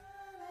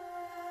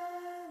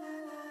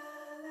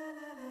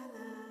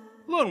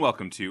Hello and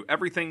welcome to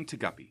Everything to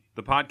Guppy,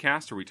 the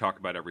podcast where we talk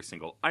about every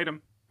single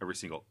item, every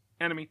single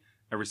enemy,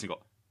 every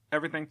single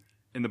everything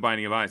in the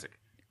Binding of Isaac.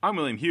 I'm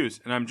William Hughes,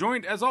 and I'm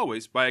joined, as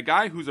always, by a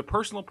guy who's a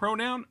personal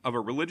pronoun of a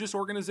religious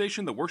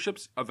organization that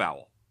worships a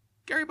vowel.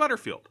 Gary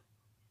Butterfield.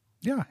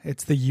 Yeah,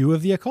 it's the U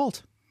of the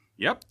occult.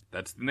 Yep,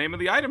 that's the name of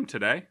the item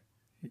today.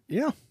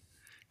 Yeah.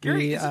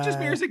 Gary, is it just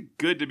me or is it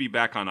good to be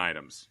back on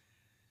items?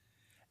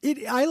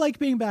 I like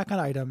being back on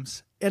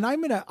items, and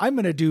I'm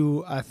gonna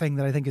do a thing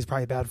that I think is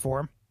probably bad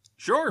form.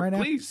 Sure, right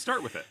please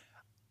start with it.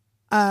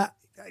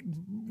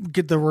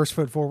 Get the worst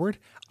foot forward.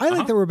 I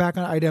like that we're back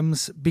on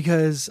items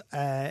because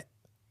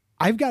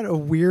I've got a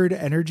weird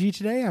energy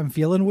today. I'm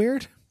feeling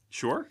weird.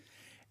 Sure.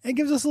 It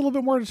gives us a little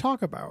bit more to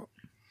talk about.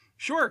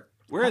 Sure.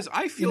 Whereas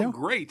I feel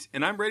great,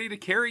 and I'm ready to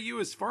carry you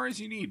as far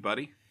as you need,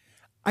 buddy.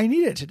 I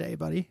need it today,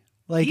 buddy.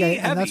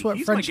 And that's what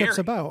friendship's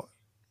about.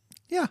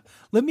 Yeah.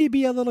 Let me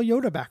be a little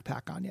Yoda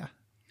backpack on you.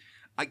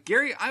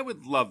 Gary, I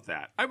would love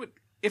that.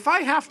 If I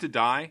have to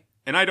die,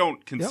 and I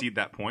don't concede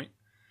that point,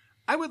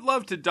 I would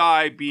love to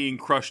die being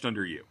crushed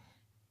under you.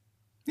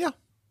 Yeah.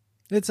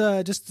 It's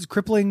just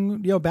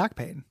crippling, back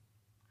pain.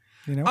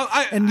 You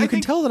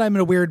can tell that I'm in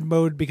a weird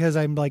mode because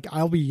I'm like,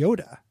 I'll be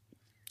Yoda.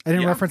 I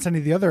didn't reference any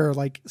of the other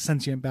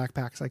sentient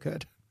backpacks I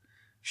could.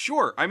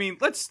 Sure. I mean,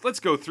 let's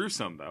go through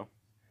some though.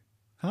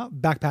 Huh?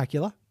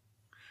 Backpackula.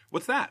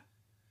 What's that?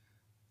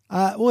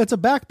 Well, it's a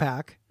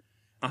backpack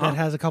that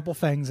has a couple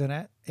things in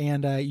it,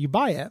 and you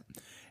buy it,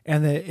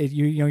 and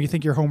you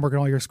think your homework and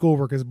all your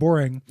schoolwork is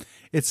boring.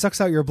 It sucks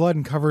out your blood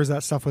and covers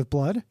that stuff with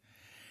blood,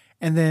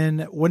 and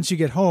then once you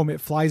get home, it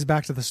flies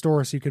back to the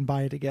store so you can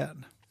buy it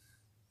again.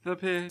 The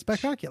pitch. It's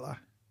backpackula.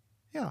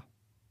 Yeah.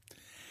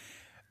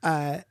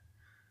 But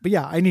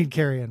yeah, I need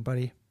carrying,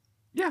 buddy.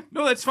 Yeah,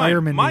 no, that's fine.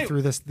 Fireman me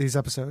through these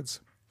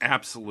episodes.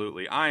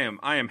 Absolutely. I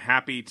am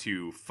happy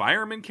to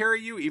fireman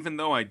carry you, even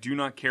though I do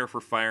not care for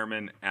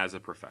firemen as a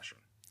profession.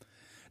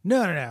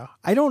 No.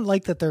 I don't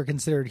like that they're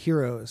considered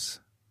heroes,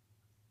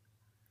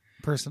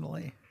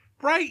 personally.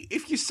 Right?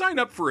 If you sign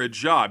up for a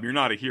job, you're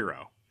not a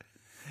hero.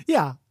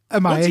 Yeah.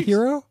 Am I a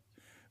hero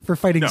for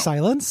fighting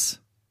silence?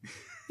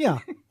 Yeah.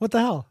 What the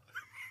hell?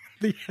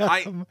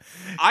 I'm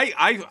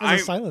a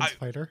silence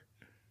fighter.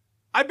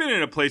 I've been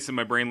in a place in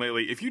my brain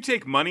lately. If you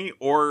take money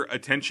or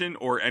attention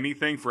or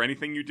anything for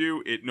anything you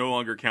do, it no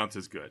longer counts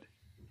as good.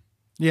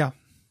 Yeah.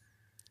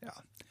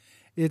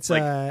 It's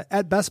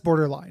at best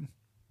borderline.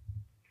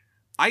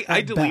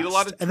 I delete a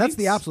lot of tweets. And that's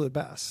the absolute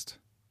best.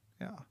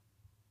 Yeah.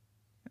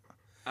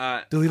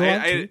 Delete a lot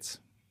of tweets.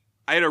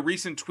 I had a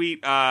recent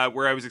tweet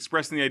where I was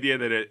expressing the idea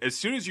that as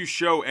soon as you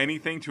show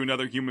anything to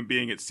another human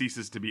being, it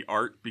ceases to be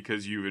art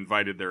because you've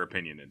invited their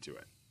opinion into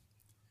it.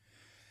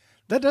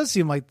 That does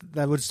seem like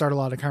that would start a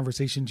lot of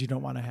conversations you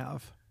don't want to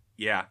have.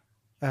 Yeah.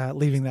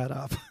 Leaving that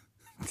up.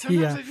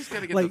 Sometimes I just got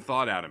to get the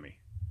thought out of me.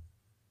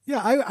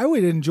 Yeah, I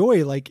would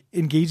enjoy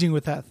engaging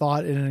with that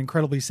thought in an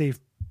incredibly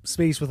safe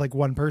space with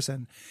one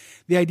person.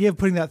 The idea of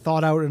putting that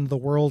thought out into the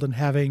world and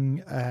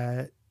having,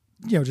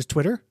 just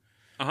Twitter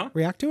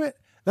react to it.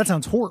 That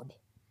sounds horrible.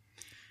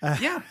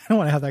 Yeah. I don't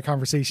want to have that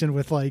conversation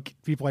with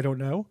people I don't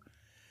know.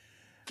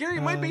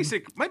 Gary, my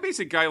basic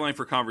guideline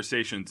for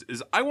conversations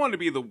is I want to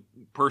be the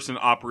person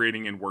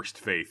operating in worst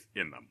faith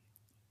in them.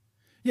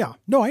 Yeah.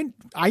 No,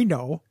 I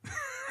know.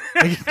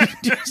 I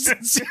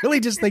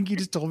sincerely just think you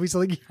just told me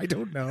something I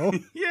don't know.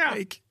 Yeah.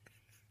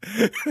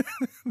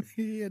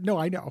 No,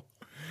 I know.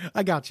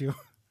 I got you.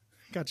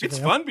 It's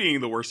fun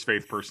being the worst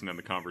faith person in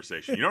the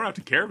conversation. You don't have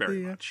to care very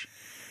much.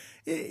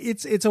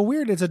 It's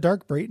a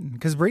dark Brayton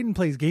because Brayton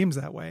plays games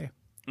that way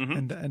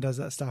and does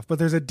that stuff. But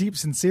there's a deep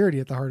sincerity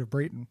at the heart of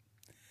Brayton.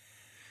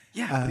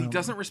 Yeah, but he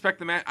doesn't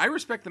respect I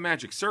respect the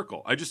magic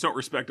circle. I just don't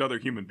respect other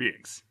human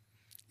beings.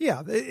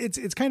 Yeah,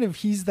 it's kind of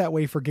he's that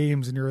way for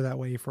games and you're that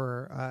way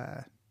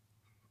for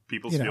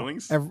people's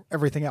feelings.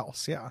 Everything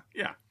else, yeah.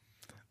 Yeah.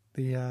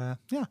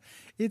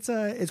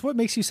 It's what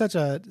makes you such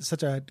a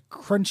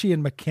crunchy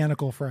and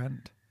mechanical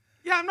friend.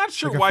 Yeah, I'm not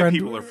sure why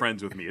people are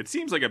friends with me. It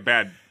seems like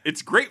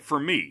it's great for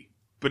me,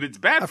 but it's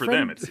bad for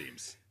them, it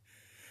seems.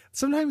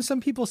 Sometimes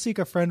some people seek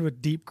a friend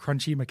with deep,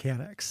 crunchy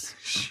mechanics.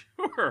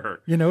 Sure.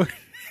 You don't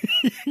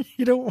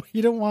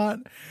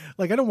want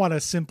I don't want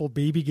a simple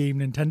baby game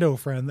Nintendo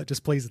friend that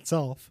just plays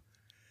itself.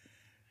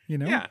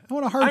 Yeah. I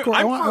want a hardcore.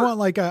 I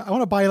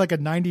want to buy a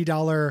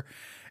 $90,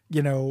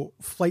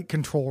 flight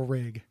control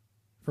rig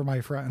for my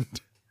friend.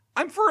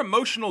 I'm for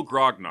emotional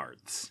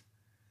grognards.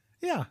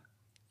 Yeah.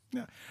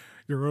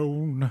 Your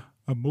own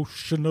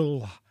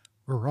emotional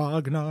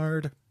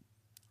grognard.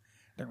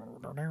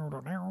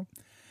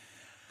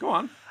 Go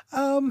on.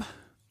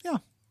 Yeah.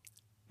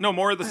 No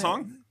more of the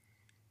song?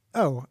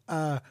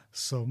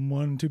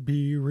 Someone to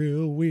be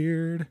real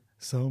weird.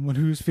 Someone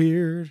who's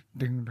feared.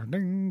 Ding, ding,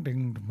 ding,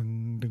 ding,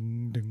 ding,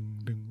 ding, ding,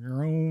 ding.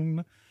 Your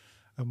own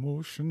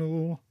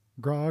emotional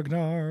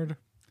grognard.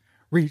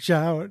 Reach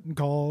out and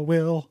call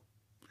Will.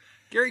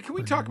 Gary, can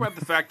we talk about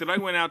the fact that I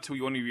went out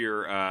to one of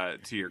your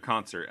to your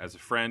concert as a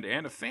friend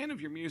and a fan of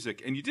your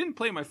music, and you didn't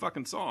play my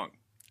fucking song?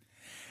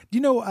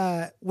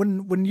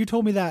 When you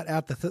told me that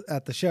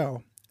at the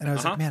show, And I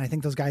was like, man, I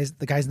think the guys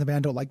in the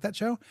band don't like that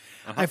show.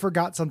 I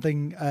forgot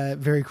something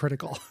very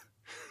critical.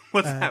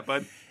 What's that,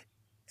 bud?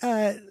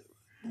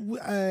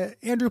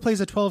 Andrew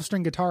plays a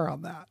 12-string guitar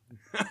on that.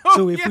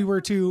 So if we were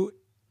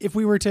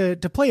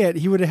to play it,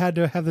 he would have had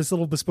to have this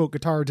little bespoke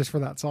guitar just for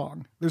that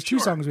song. There's 2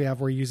 songs we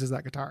have where he uses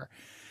that guitar.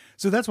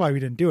 So that's why we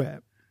didn't do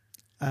it.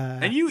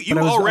 And you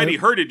already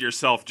hurted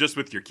yourself just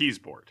with your keys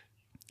board.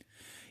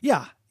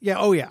 Yeah. Yeah.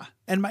 Oh yeah.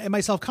 And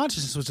my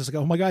self-consciousness was just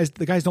like, oh my guys,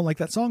 the guys don't like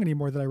that song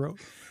anymore that I wrote.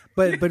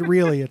 But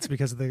really it's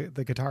because of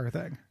the guitar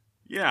thing.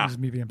 Yeah. It was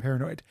me being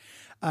paranoid.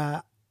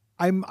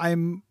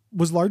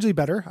 Was largely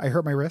better. I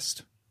hurt my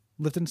wrist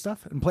lifting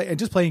stuff and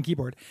just playing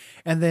keyboard.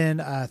 And then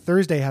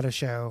Thursday had a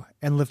show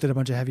and lifted a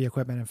bunch of heavy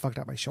equipment and fucked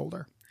up my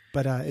shoulder.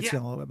 But it's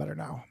feeling a little bit better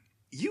now.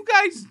 You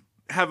guys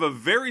have a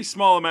very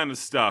small amount of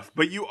stuff,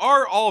 but you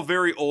are all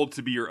very old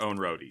to be your own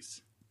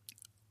roadies.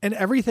 And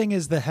everything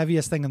is the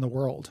heaviest thing in the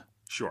world.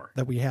 Sure.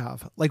 That we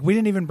have. Like, we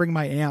didn't even bring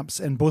my amps,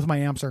 and both my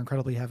amps are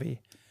incredibly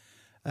heavy.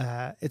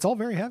 It's all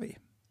very heavy.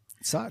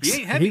 It sucks. He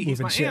ain't heavy. I hate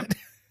moving my shit. amp.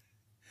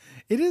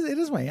 It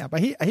is my amp. I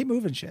hate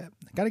moving shit.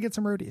 Got to get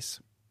some roadies.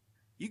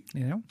 You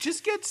know?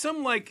 Just get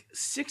some,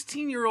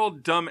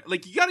 16-year-old dumb...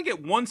 you got to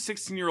get one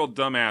 16-year-old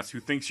dumbass who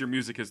thinks your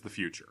music is the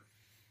future.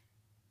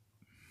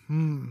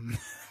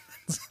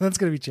 That's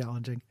going to be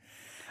challenging.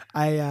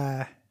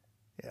 Yeah.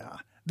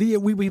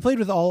 We played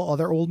with all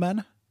other old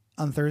men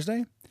on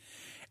Thursday.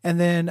 And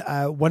then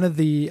one of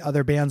the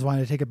other bands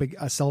wanted to take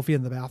a selfie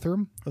in the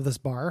bathroom of this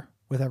bar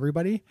with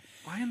everybody.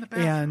 Why in the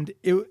bathroom? And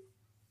it,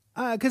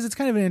 because it's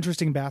kind of an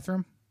interesting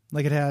bathroom.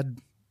 Like, it had,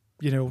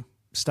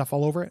 stuff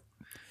all over it.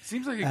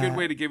 Seems like a good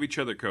way to give each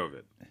other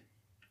COVID.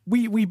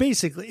 We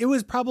basically, it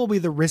was probably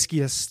the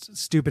riskiest,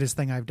 stupidest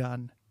thing I've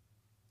done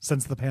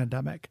since the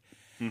pandemic.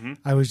 Mm-hmm.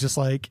 I was just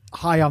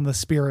high on the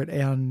spirit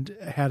and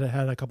had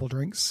a couple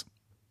drinks.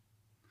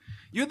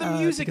 You had the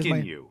music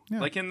in you. Yeah.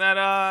 Like in that,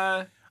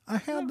 I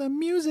had the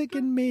music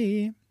in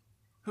me.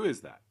 Who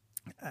is that?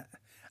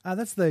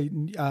 That's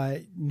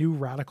the New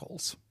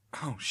Radicals.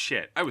 Oh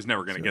shit! I was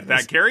never gonna get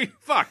that, Gary.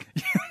 Fuck.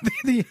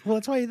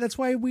 Well, that's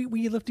why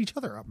we lift each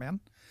other up, man.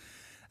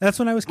 That's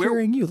when I was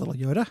carrying you, little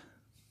Yoda.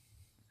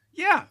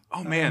 Yeah.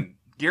 Oh man,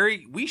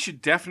 Gary, we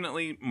should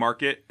definitely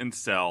market and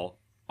sell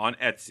on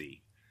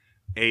Etsy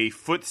a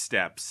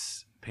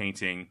Footsteps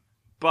painting,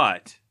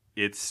 but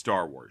it's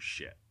Star Wars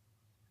shit.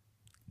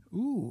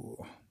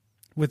 Ooh.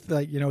 With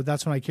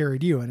that's when I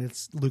carried you, and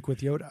it's Luke with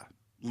Yoda.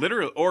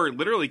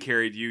 Literally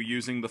carried you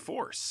using the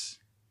Force.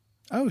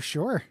 Oh,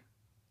 sure.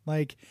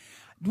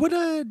 What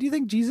do you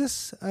think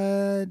Jesus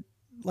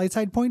light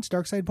side points,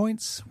 dark side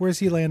points? Where does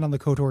he land on the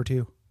KOTOR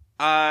 2?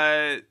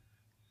 I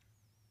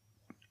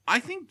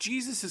think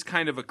Jesus is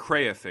kind of a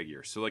Kreia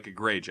figure, so like a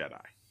gray Jedi.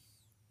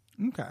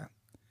 Okay.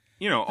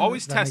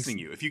 Always testing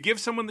you. If you give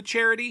someone the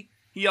charity,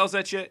 he yells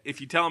at you.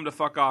 If you tell him to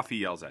fuck off, he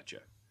yells at you.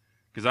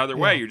 Because either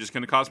way, you're just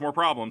going to cause more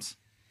problems.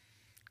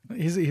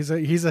 He's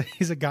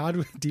a god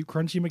with deep,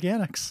 crunchy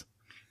mechanics.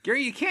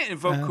 Gary, you can't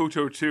invoke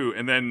KOTOR 2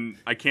 and then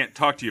I can't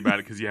talk to you about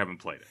it because you haven't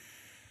played it.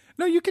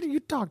 No, you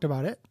talked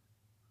about it.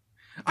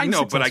 I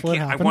know, but I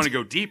can't. I want to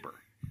go deeper.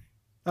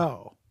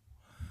 Oh,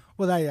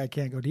 well, I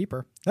can't go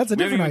deeper. That's a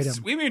different item.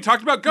 We haven't even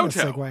talked about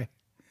Goto.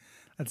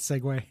 That's a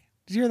segue.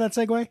 Did you hear that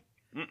segue?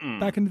 Mm-mm.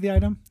 Back into the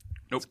item.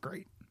 Nope. That's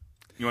great.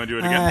 You want to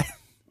do it again?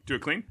 Do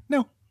it clean?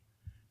 No.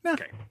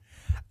 Okay.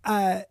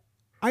 Eye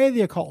of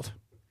the Occult.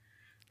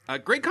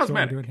 Great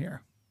cosmetic. What we're doing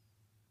here.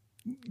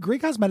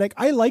 Great cosmetic.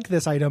 I like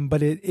this item,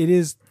 but it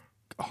is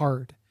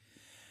hard.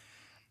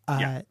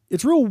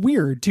 It's real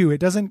weird too. It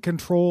doesn't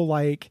control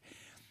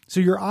so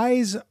your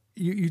eyes,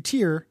 you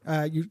tear,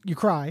 you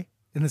cry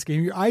in this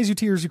game. Your eyes, you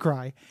tears, you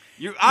cry.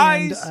 Your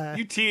eyes,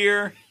 you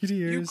tear,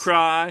 you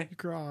cry,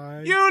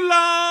 you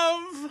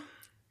love.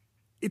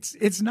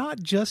 It's not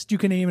just you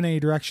can aim in any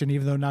direction,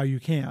 even though now you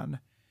can.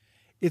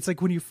 It's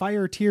like when you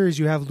fire tears,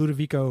 you have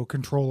Ludovico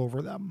control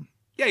over them.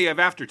 Yeah, you have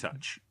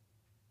aftertouch.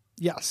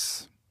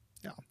 Yes.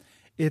 Yeah.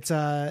 It's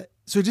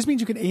so it just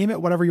means you can aim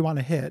at whatever you want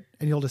to hit,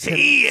 and you'll just hit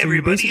it. Hey,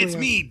 everybody, it's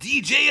me,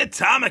 DJ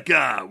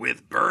Atomica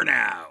with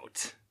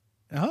Burnout.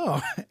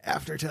 Oh,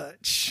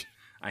 Aftertouch.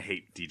 I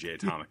hate DJ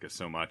Atomica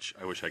so much.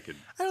 I wish I could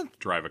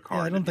drive a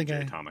car into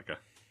DJ Atomica.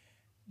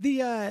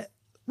 The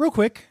real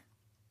quick,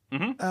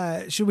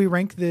 should we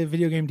rank the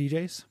video game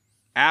DJs?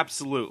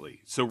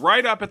 Absolutely. So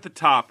right up at the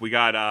top, we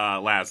got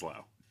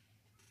Laszlo.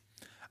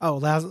 Oh,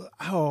 Laszlo.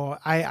 Oh,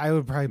 I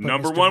would probably put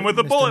number one with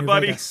a bullet,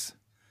 buddy. Vegas.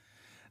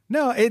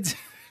 No, it's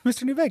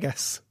Mr. New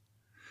Vegas.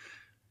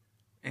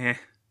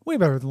 Way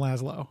better than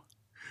Laszlo.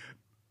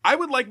 I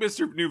would like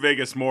Mr. New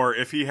Vegas more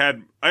if he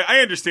had... I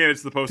understand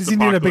it's the post-apocalypse. Does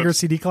he need a bigger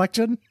CD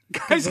collection?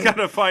 Guy's got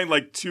to find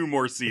 2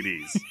 more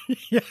CDs.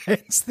 Yeah,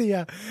 it's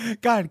the...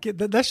 God,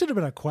 that should have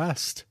been a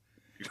quest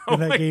in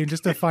that game,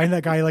 just to find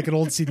that guy an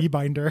old CD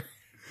binder.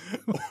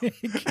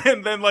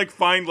 And then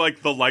find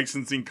the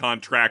licensing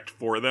contract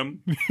for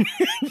them.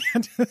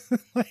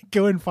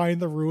 Go and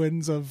find the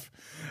ruins of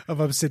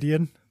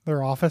Obsidian,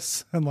 their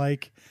office, and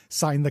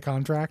sign the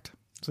contract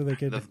so they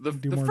could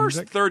do more first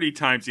music. 30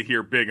 times you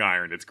hear Big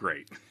Iron, it's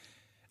great.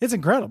 It's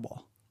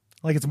incredible.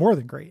 Like it's more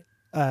than great.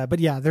 But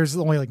yeah, there's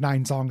only like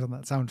 9 songs on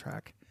that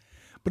soundtrack.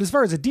 But as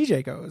far as a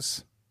DJ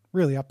goes,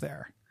 really up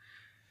there.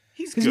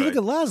 He's Because you look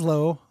at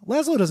Laszlo.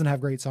 Laszlo doesn't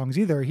have great songs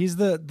either. He's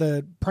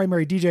the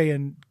primary DJ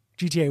in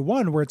GTA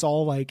 1, where it's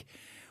all like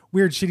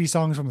weird, shitty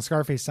songs from the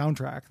Scarface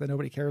soundtrack that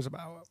nobody cares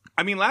about.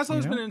 I mean,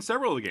 Laszlo's been in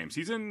several of the games.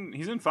 He's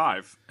in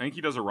 5. I think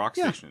he does a rock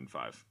station in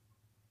 5.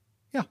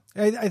 Yeah,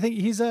 I think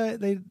he's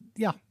I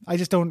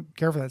just don't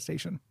care for that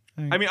station.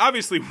 I mean,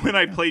 obviously, when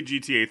I played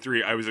GTA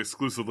 3, I was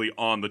exclusively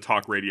on the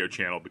talk radio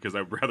channel because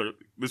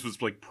this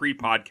was like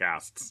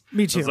pre-podcasts.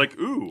 Me too. I was like,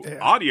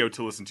 audio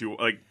to listen to,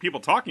 like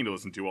people talking to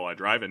listen to while I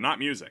drive and not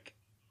music.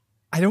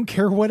 I don't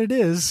care what it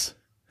is.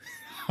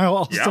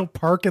 I'll still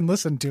park and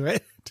listen to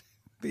it.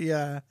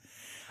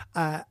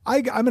 I'm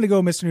going to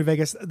go Mr. New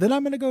Vegas. Then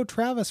I'm going to go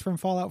Travis from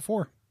Fallout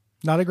 4.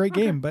 Not a great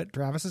game, but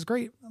Travis is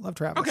great. I love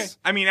Travis. Okay.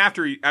 I mean,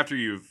 after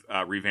you've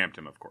revamped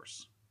him, of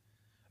course.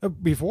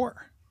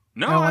 Before.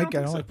 No, I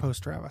don't like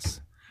post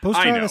Travis.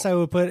 Post Travis, I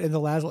would put in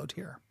the Laszlo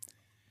tier.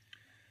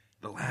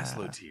 The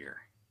Laszlo tier.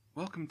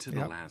 Welcome to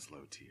the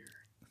Laszlo tier.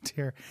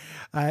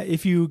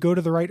 If you go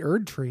to the right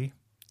Erd tree,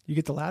 you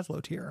get the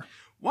Laszlo tier.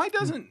 Why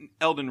doesn't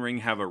Elden Ring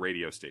have a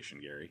radio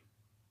station, Gary?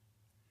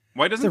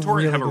 Why doesn't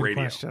Torrent have a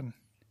radio? Question.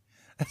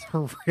 That's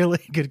a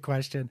really good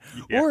question.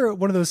 Yeah. Or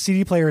one of those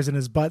CD players in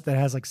his butt that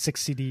has like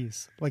 6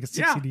 CDs, like a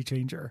 6 CD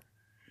changer.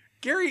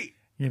 Gary,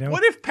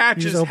 what if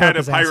Patches had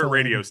a pirate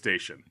radio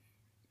station?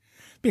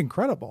 Be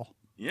incredible.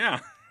 Yeah.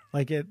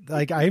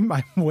 I'm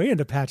way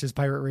into Patches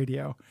pirate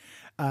radio,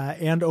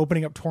 and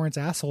opening up Torrent's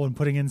asshole and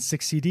putting in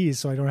 6 CDs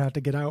so I don't have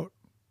to get out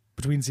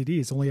between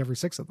CDs, only every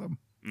 6 of them.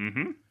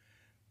 Mm-hmm.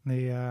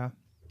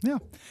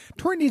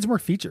 Torrent needs more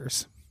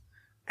features.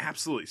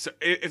 Absolutely. So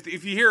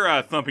if you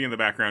hear thumping in the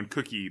background,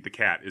 Cookie the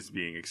cat is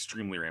being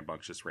extremely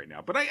rambunctious right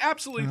now. But I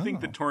absolutely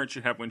think that Torrent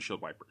should have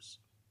windshield wipers.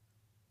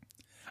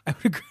 I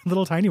would agree,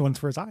 little tiny ones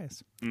for his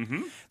eyes.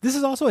 Mm-hmm. This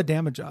is also a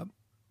damage up.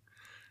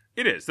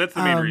 It is. That's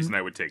the main reason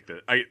I would take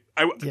the.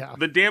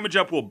 The damage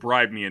up will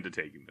bribe me into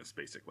taking this,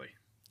 basically.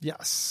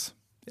 Yes.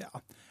 Yeah.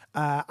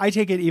 I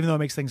take it even though it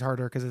makes things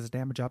harder because it's a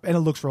damage up and it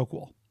looks real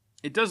cool.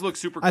 It does look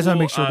super cool. I just want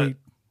to make sure we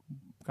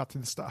got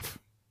through the stuff.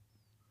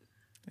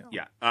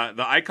 Yeah.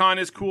 The icon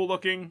is cool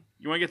looking.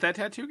 You want to get that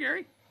tattoo,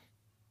 Gary?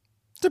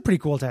 It's a pretty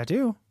cool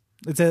tattoo.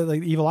 It's a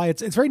like Evil Eye.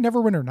 It's very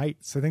Neverwinter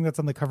Nights. I think that's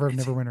on the cover of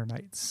Neverwinter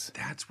Nights.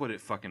 That's what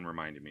it fucking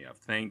reminded me of.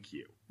 Thank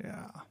you.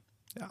 Yeah.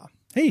 Yeah.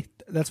 Hey,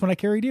 that's when I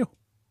carried you.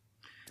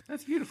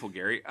 That's beautiful,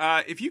 Gary.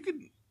 If you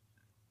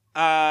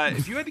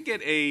had to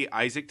get a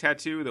Isaac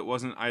tattoo that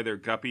wasn't either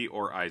Guppy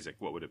or Isaac,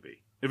 what would it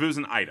be? If it was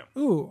an item.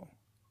 Ooh.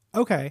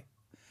 Okay.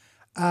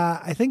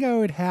 I think I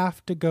would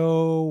have to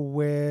go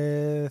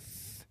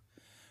with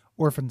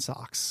Orphan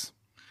Socks.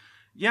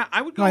 Yeah,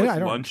 I would go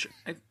with Lunch.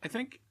 I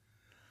think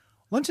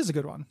Lunch is a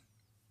good one.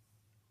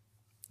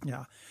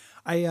 Yeah.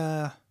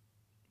 That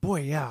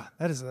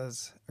is a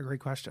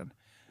great question.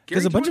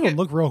 Because a bunch of them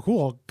look real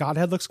cool.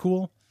 Godhead looks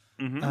cool.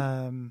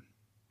 Mm-hmm.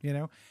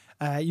 You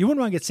wouldn't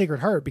want to get Sacred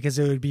Heart because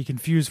it would be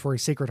confused for a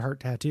Sacred Heart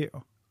tattoo.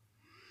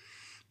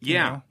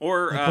 Yeah.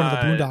 Or like one of the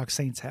Boondock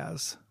Saints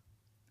has.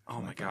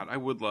 Oh my God. I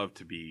would love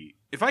to be,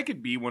 if I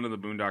could be one of the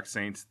Boondock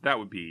Saints, that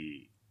would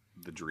be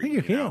the dream. I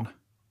think you can.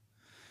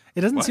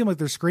 It doesn't seem like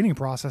their screening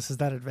process is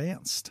that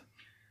advanced.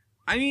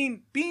 I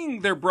mean,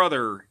 being their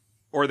brother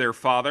or their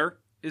father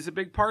is a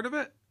big part of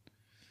it.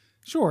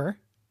 Sure.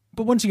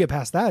 But once you get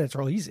past that, it's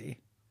real easy.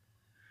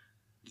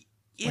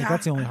 Yeah.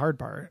 That's the only hard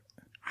part.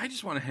 I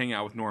just want to hang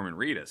out with Norman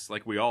Reedus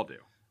like we all do.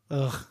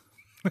 Ugh.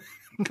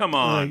 Come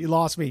on. You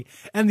lost me.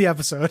 End the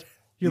episode.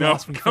 You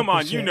lost me. Come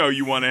on. You know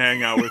you want to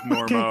hang out with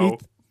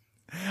Normo.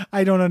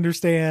 I don't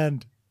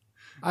understand.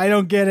 I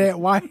don't get it.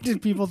 Why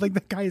did people think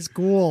that guy is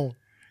cool?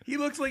 He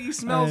looks like he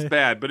smells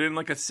bad, but in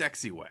like a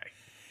sexy way.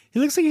 He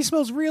looks like he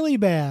smells really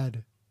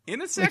bad.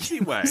 In a sexy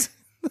way.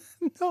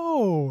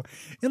 No.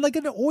 In like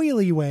an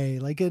oily way.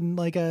 Like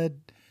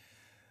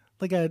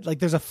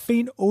there's a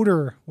faint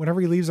odor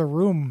whenever he leaves a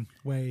room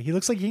way. He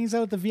looks like he hangs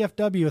out at the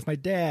VFW with my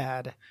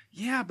dad.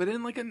 Yeah, but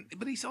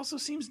but he also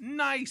seems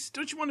nice.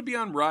 Don't you want to be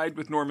on ride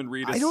with Norman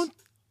Reedus?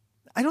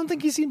 I don't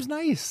think he seems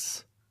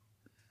nice.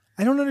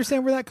 I don't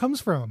understand where that comes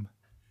from.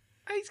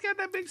 He's got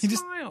that big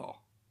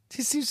smile.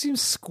 He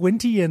seems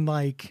squinty and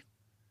like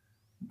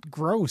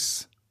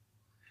gross.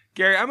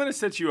 Gary, I'm going to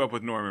set you up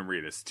with Norman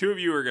Reedus. 2 of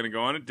you are going to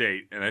go on a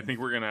date, and I think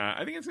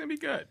it's going to be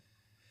good.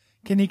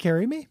 Can he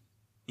carry me?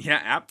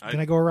 Yeah. Can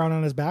I go around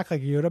on his back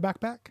like a Yoda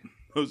backpack?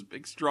 Those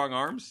big, strong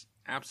arms?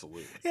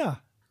 Absolutely. Yeah.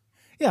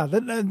 Yeah,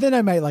 then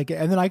I might like it.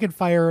 And then I could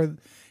fire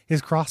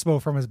his crossbow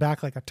from his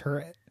back like a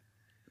turret.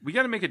 We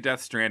got to make a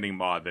Death Stranding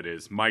mod that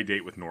is My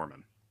Date with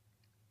Norman.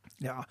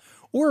 Yeah.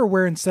 Or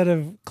where instead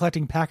of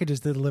collecting packages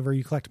to deliver,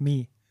 you collect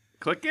me.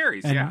 Collect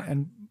Gary's,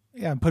 and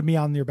put me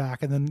on your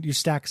back. And then you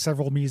stack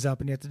several me's up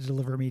and you have to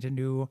deliver me to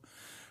new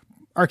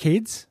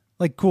arcades,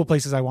 like cool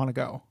places I want to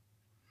go.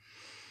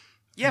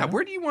 Yeah,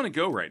 where do you want to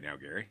go right now,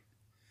 Gary?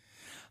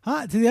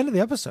 To the end of the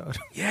episode.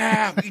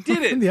 Yeah, we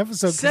did it. The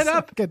episode set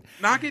up,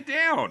 knock it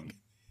down.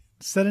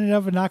 Setting it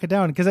up and knock it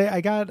down because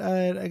I got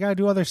to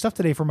do other stuff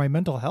today for my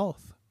mental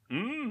health.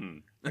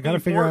 I got to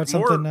figure out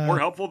something more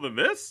helpful than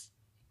this.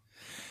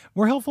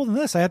 More helpful than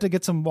this. I had to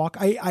get some walk.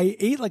 I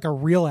ate like a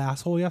real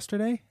asshole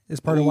yesterday. Is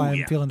part of why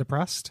I'm feeling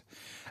depressed.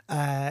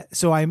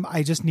 So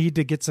I just need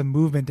to get some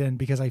movement in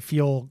because I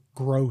feel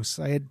gross.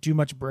 I had too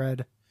much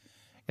bread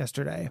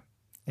yesterday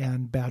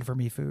and bad for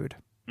me food.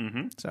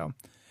 Mm-hmm. So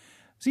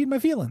it's eating my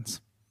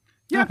feelings.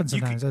 Yeah, happens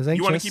sometimes. I was anxious.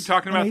 You want to keep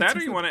talking about that,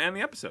 or you want to end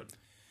the episode?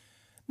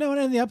 No, I want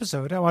to end the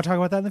episode. I want to talk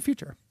about that in the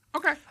future.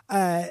 Okay.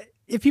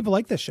 If people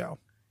like this show,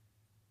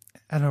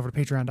 head over to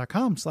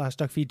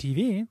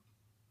patreon.com/duckfeedtv and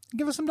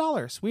give us some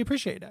dollars. We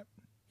appreciate it.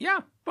 Yeah,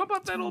 bump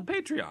up that old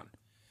Patreon.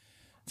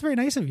 It's very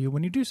nice of you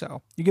when you do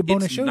so. You get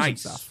bonus shows and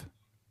stuff.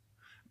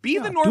 Be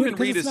the Norman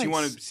Reedus you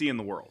want to see in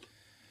the world.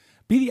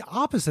 Be the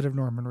opposite of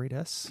Norman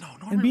Reedus. No,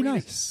 Norman and be Reedus.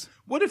 Nice.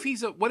 What if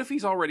he's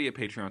already a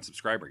Patreon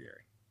subscriber,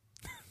 Gary?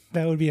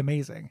 That would be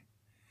amazing.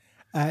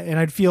 And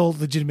I'd feel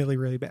legitimately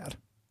really bad.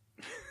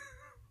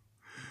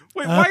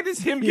 Wait, why does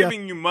him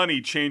giving you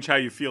money change how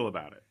you feel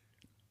about it?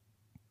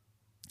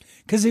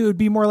 Because it would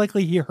be more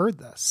likely he heard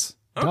this.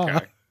 Okay. Duh.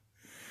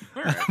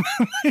 All right.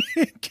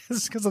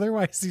 Because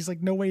otherwise he's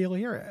like, no way he'll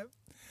hear it.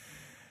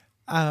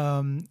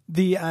 And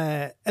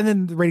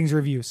then the ratings and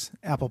reviews,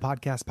 Apple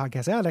Podcasts,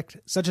 Podcast Addict,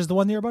 such as the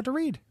one you're about to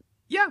read.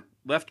 Yeah,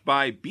 left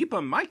by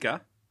Beepa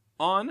Micah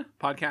on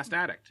Podcast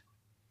Addict.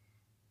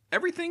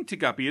 Everything to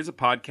Guppy is a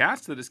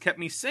podcast that has kept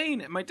me sane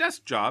at my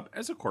desk job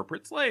as a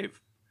corporate slave.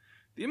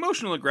 The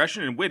emotional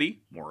aggression and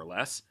witty, more or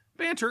less,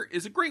 banter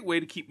is a great way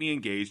to keep me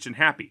engaged and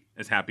happy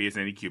as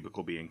any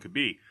cubicle being could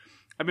be.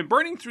 I've been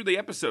burning through the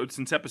episodes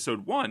since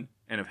episode 1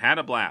 and have had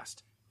a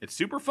blast. It's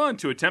super fun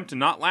to attempt to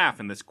not laugh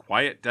in this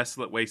quiet,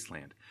 desolate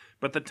wasteland,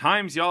 but the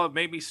times y'all have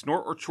made me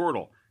snort or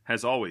chortle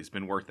has always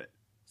been worth it.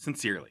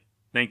 Sincerely.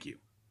 Thank you.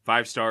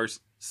 5 stars,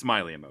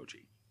 smiley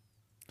emoji.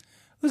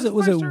 Was it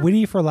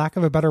witty for lack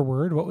of a better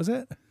word? What was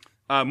it?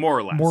 More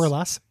or less. More or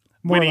less?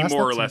 Witty,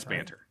 more or less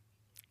banter.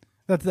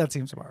 Right. That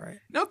seems about right.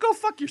 No, go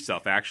fuck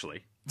yourself,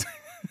 actually.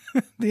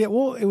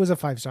 Well, it was a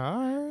 5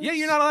 star. Yeah,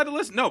 you're not allowed to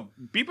listen. No,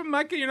 Beep and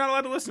Micah, you're not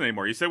allowed to listen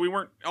anymore. You said we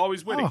weren't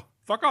always witty. Oh.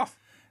 Fuck off.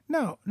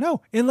 No.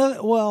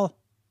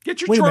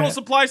 Get your chortle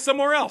supply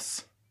somewhere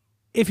else.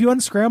 If you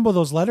unscramble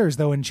those letters,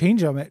 though, and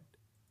change them,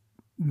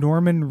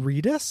 Norman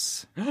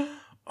Reedus? Oh,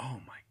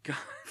 my God.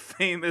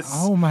 Famous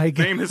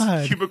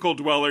cubicle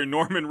dweller,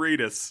 Norman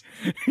Reedus.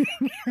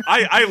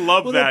 I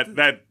love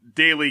that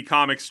daily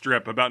comic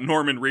strip about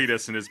Norman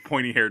Reedus and his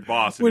pointy-haired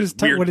boss.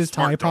 And when his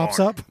tie pops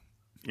up.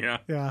 Yeah.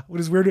 Yeah. What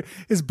is weird?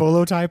 His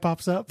bolo tie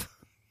pops up.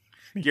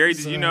 Gary,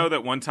 did you know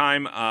that one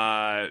time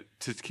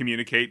to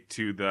communicate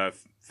to the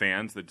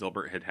fans that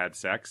Dilbert had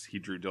sex, he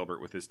drew Dilbert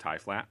with his tie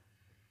flat?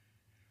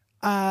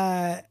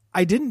 I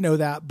didn't know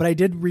that, but I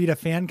did read a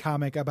fan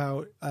comic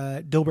about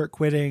Dilbert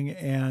quitting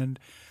and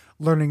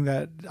learning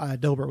that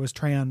Dilbert was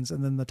trans,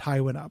 and then the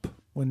tie went up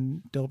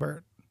when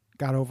Dilbert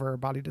got over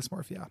body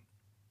dysmorphia.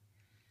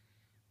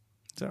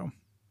 So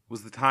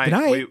was the tie?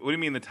 Wait, what do you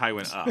mean the tie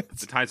went up?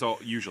 The tie's all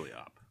usually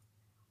up.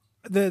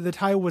 The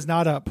tie was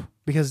not up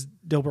because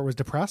Dilbert was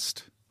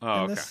depressed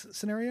in this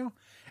scenario.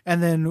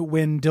 And then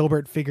when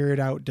Dilbert figured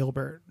out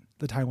Dilbert,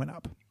 the tie went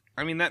up.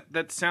 I mean,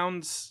 that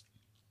sounds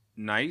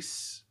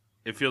nice.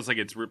 It feels like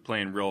it's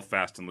playing real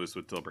fast and loose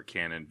with Dilbert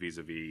Cannon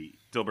vis-a-vis.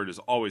 Dilbert is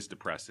always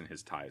depressed and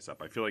his tie is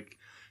up. I feel like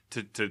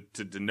to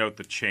denote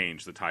the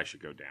change, the tie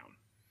should go down.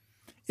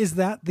 Is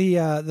that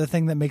the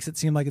thing that makes it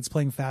seem like it's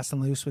playing fast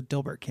and loose with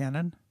Dilbert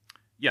Cannon?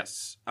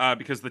 Yes,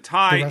 because the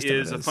tie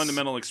is a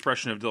fundamental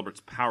expression of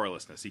Dilbert's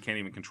powerlessness. He can't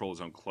even control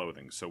his own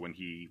clothing. So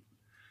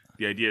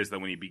the idea is that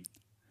when he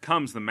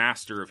becomes the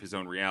master of his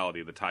own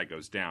reality, the tie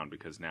goes down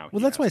because now.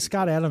 Well, that's why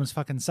Scott Adams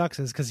fucking sucks,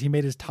 is because he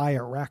made his tie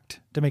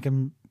erect to make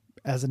him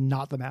as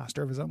not the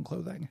master of his own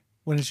clothing.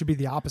 When it should be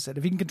the opposite.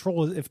 If he can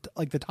control, if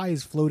the tie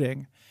is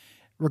floating,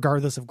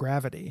 regardless of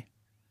gravity,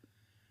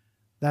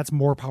 that's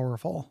more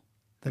powerful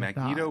than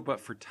Magneto, but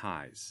for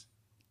ties.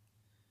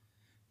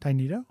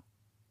 Tinito?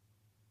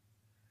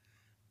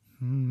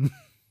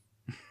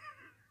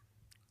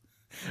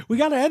 We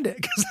gotta end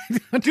it,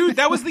 dude.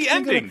 That was the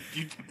ending.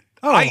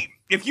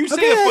 If you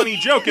say a funny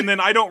joke and then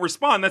I don't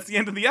respond, that's the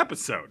end of the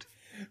episode.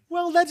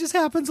 Well, that just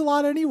happens a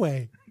lot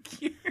anyway.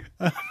 You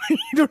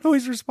don't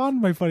always respond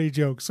to my funny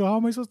jokes, so how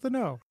am I supposed to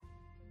know?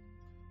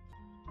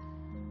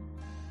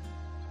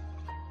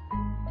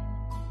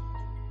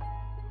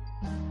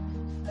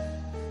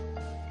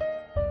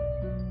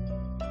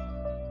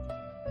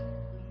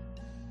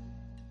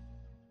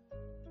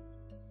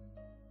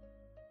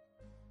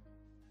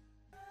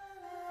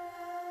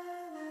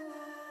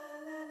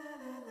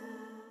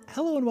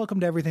 Hello and welcome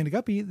to Everything to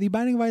Guppy, the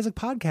Binding of Isaac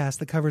podcast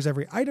that covers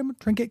every item,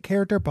 trinket,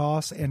 character,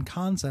 boss, and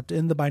concept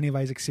in the Binding of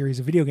Isaac series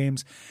of video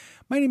games.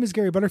 My name is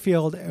Gary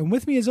Butterfield, and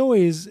with me as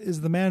always is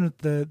the man with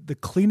the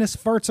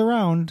cleanest farts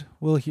around,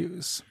 Will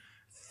Hughes.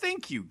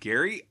 Thank you,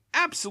 Gary.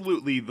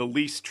 Absolutely the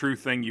least true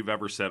thing you've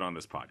ever said on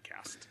this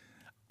podcast.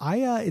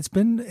 It's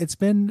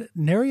been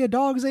nary a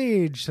dog's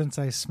age since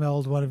I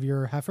smelled one of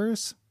your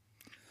heifers.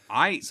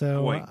 I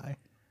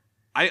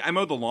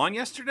mowed the lawn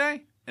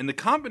yesterday, and the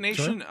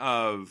combination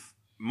of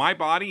my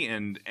body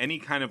and any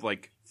kind of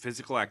like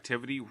physical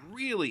activity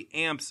really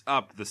amps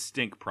up the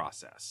stink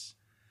process.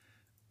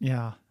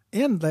 Yeah.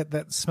 And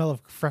that smell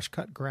of fresh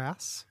cut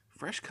grass.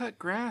 Fresh cut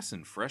grass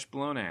and fresh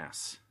blown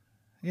ass.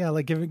 Yeah,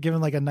 like given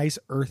like a nice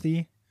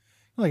earthy,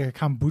 like a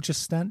kombucha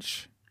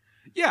stench.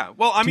 Yeah,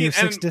 well, I to mean, your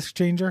six-disc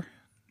changer.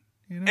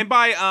 You know? And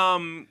by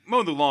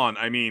mow the lawn,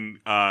 I mean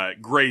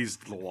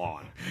grazed the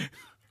lawn.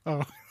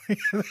 Oh, I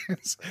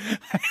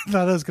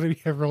thought that was going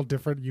to be a real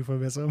different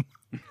euphemism.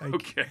 Like,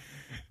 Okay.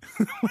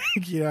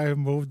 like, yeah, I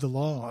mowed the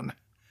lawn.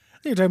 I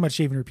think you're talking about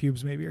shaving your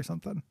pubes, maybe, or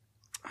something.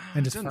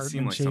 And just It doesn't farting seem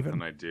and like shaving.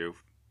 something I do.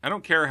 I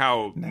don't care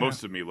how Nah.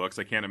 most of me looks.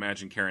 I can't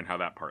imagine caring how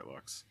that part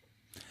looks.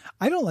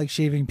 I don't like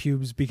shaving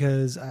pubes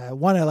because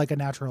one, I like a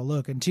natural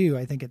look, and two,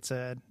 I think it's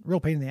a real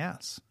pain in the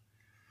ass.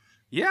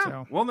 Yeah.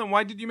 So- Well, then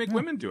why did you make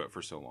women do it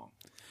for so long?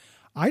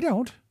 I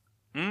don't.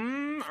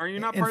 Are you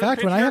not In part fact,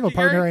 of the when I have a patriarchy,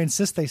 partner, I Gary?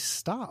 insist they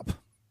stop.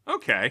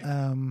 Okay.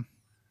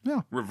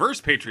 Yeah.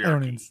 Reverse I don't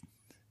patriarchy.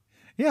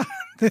 Yeah,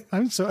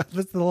 that's the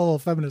little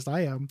feminist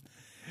I am.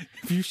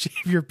 If you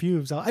shave your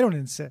pubes, I don't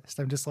insist.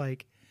 I'm just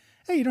like,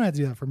 hey, you don't have to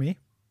do that for me.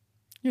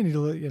 You need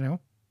to, you know.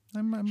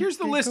 Here's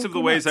the list of the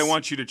go ways I nuts.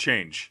 want you to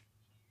change.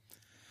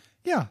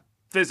 Yeah,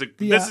 This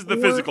is the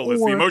physical list.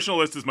 The or- emotional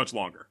list is much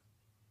longer.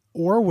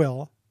 or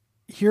will.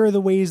 Here are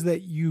the ways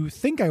that you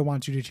think I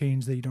want you to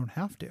change that you don't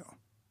have to.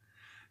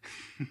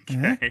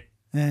 Okay.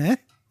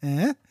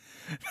 I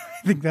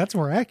think that's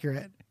more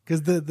accurate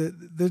because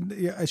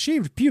a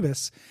shaved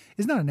pubis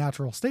is not a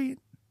natural state.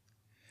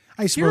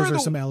 I suppose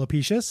there's some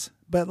alopecias,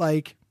 but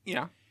like,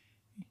 Yeah.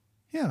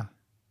 yeah,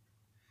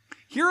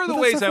 Here are the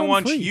Well, that's ways stuff I I'm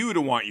want free. you to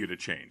want you to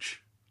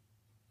change.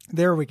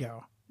 there we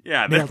go.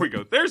 Yeah, there Nailed we it.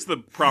 go. There's the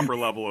proper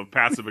level of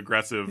passive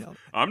aggressive. Nailed it.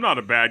 I'm not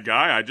a bad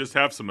guy. I just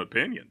have some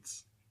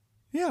opinions.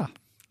 Yeah,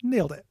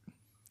 nailed it.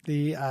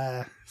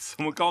 The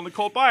Someone call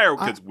Nicole Byer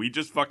because we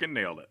just fucking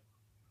nailed it.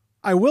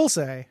 I will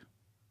say,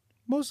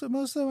 most of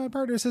my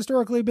partners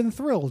historically have been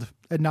thrilled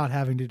at not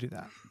having to do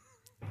that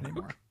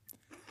anymore.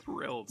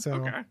 Thrilled. So-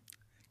 Okay.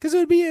 Because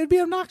it'd be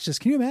obnoxious.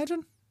 Can you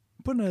imagine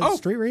putting a Oh.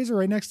 straight razor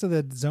right next to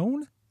the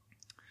zone?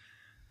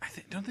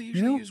 Don't they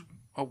usually know? use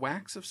a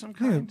wax of some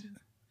kind?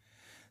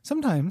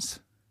 Sometimes,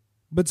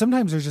 but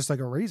sometimes there's just like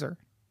a razor.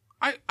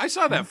 I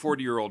saw that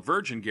 40-year-old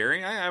virgin,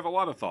 Gary. I have a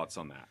lot of thoughts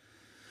on that.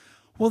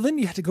 Well, then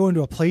you have to go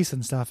into a place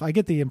and stuff. I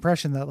get the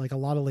impression that like a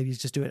lot of ladies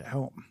just do it at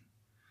home.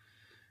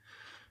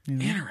 You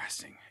know?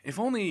 Interesting. If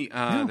only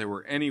there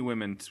were any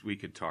women we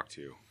could talk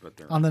to, but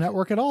there On the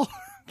network at all,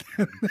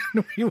 then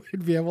we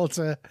would be able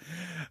to.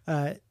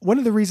 One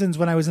of the reasons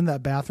when I was in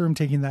that bathroom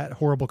taking that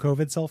horrible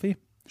COVID selfie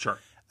Sure.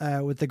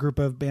 with the group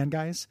of band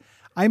guys,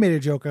 I made a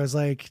joke. I was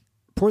like,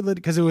 Portland,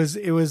 because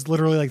it was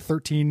literally like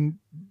 13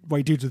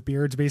 white dudes with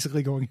beards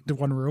basically going into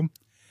one room,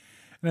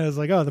 and I was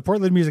like, oh, the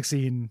Portland music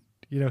scene,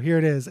 you know, here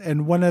it is.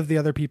 And one of the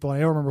other people, I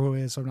don't remember who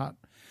it is, so I'm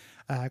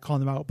not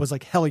calling them out, was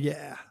like, hell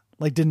yeah.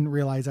 Like, didn't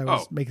realize I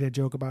was making a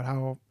joke about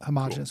how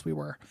homogenous we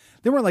were.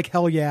 They weren't like,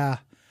 hell yeah,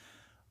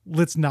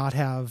 let's not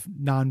have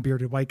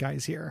non-bearded white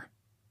guys here.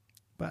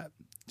 But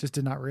just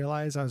did not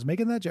realize I was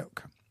making that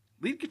joke.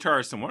 Lead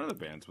guitarist in one of the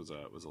bands was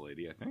a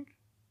lady, I think.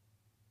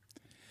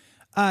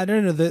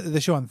 No, the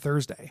show on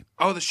Thursday.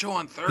 Oh, the show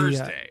on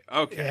Thursday.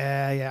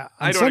 Okay. Yeah.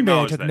 On I don't Sunday, I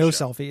acknowledge took that no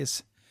show.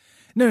 selfies.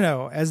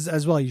 No,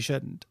 as well you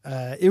shouldn't.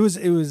 It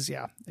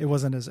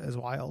wasn't as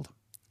wild.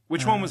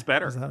 Which one was as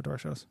better? the outdoor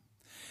shows.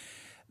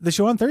 The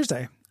show on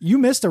Thursday. You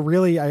missed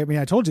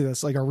I told you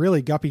this, like a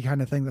really guppy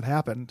kind of thing that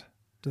happened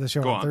to the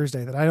show Go on on.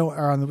 Thursday that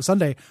or on the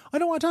Sunday. I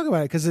don't want to talk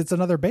about it because it's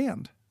another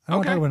band. I don't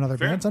want to talk about another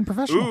fair. band. It's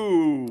unprofessional.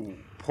 Ooh,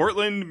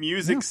 Portland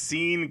music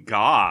scene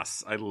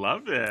goss. I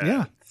love it.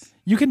 Yeah.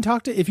 You can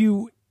talk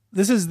to,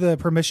 this is the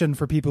permission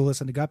for people who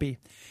listen to Guppy.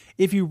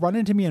 If you run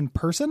into me in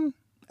person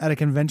at a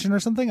convention or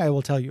something, I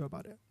will tell you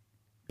about it.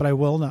 But I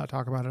will not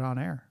talk about it on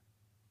air.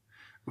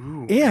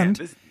 Ooh, And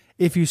man,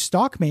 if you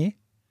stalk me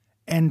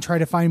and try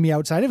to find me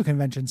outside of a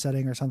convention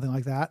setting or something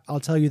like that, I'll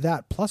tell you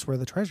that plus where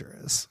the treasure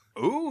is.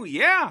 ooh,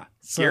 yeah.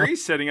 So-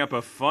 Gary's setting up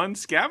a fun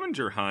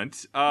scavenger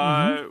hunt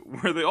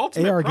where the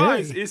ultimate AR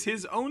prize Gary. is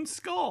his own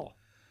skull.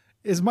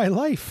 Is my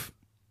life.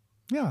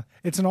 Yeah.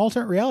 It's an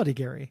alternate reality,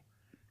 Gary.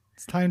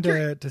 It's time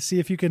to see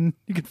if you can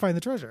find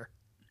the treasure.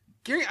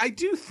 Gary, I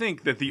do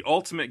think that the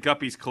ultimate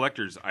Guppy's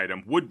collector's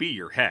item would be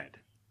your head.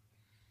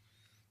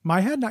 My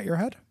head, not your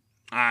head.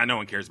 No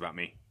one cares about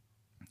me.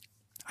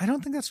 I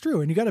don't think that's true.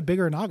 And you got a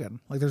bigger noggin.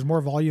 Like there's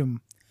more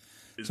volume,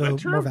 Is so that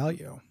true? more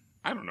value.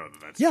 I don't know that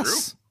that's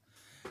Yes.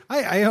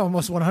 I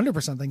almost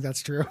 100% think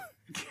that's true.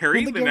 true. Gary,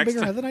 You think the you have a next bigger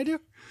time. head than I do?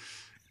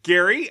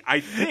 Gary,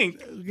 I think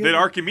that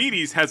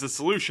Archimedes has a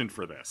solution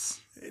for this.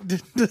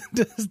 Does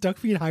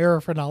Duckfeed hire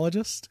a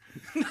phrenologist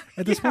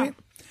at this point?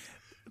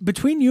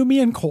 Between you, me,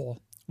 and Cole,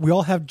 we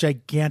all have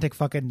gigantic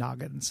fucking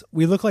noggins.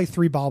 We look like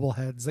three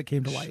bobbleheads that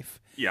came to life.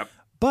 Yep.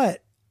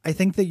 But I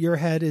think that your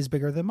head is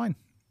bigger than mine.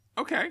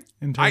 Okay.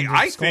 In terms of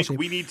I skull think shape.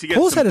 we need to get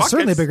Cole's some head is buckets.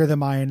 certainly bigger than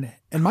mine,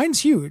 and mine's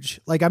huge.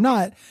 Like I'm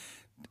not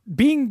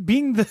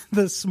being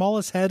the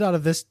smallest head out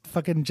of this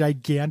fucking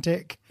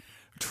gigantic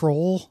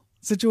troll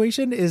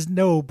situation is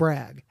no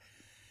brag.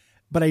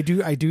 But I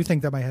do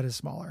think that my head is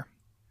smaller.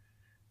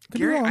 Could be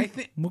Gary,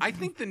 wrong. I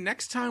think the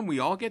next time we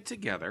all get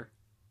together,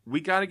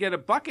 we got to get a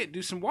bucket,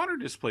 do some water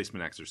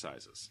displacement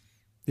exercises.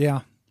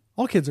 Yeah.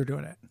 All kids are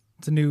doing it.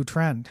 It's a new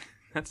trend.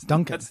 That's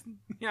Dunking.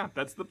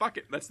 That's the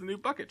bucket. That's the new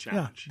bucket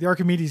challenge. Yeah, the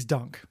Archimedes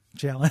dunk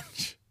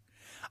challenge.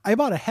 I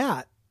bought a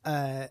hat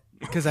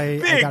because I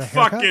got a haircut.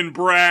 Fucking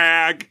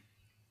brag.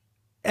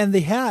 And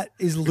the hat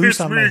is loose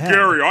on my head. It's me,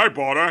 Gary. I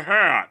bought a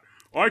hat.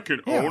 I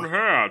can own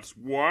hats.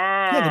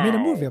 Wow. Yeah, they made a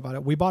movie about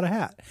it. We bought a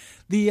hat.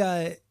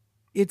 The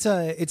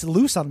it's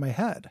loose on my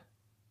head.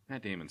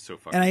 Matt Damon's so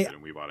fucking good,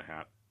 and we bought a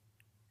hat.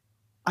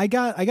 I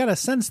got a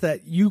sense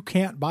that you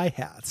can't buy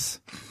hats,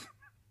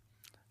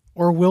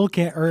 or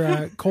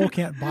Cole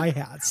can't buy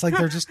hats. Like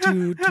they're just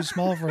too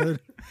small for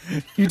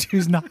you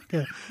two's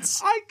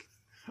knockouts.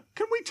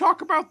 Can we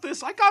talk about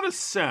this? I got a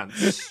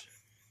sense,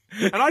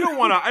 and I don't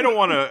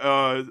want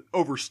to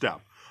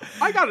overstep.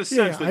 I got a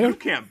sense that you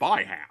can't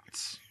buy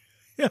hats.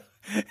 Yeah,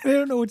 and I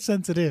don't know which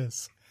sense it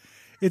is.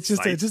 It's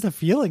just a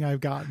feeling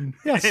I've gotten.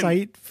 Yeah,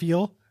 sight,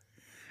 feel.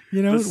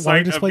 You know, the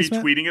sight of me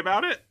tweeting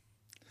about it.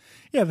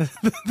 Yeah,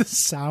 the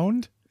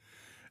sound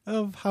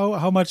of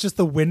how much just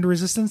the wind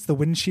resistance, the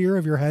wind shear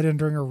of your head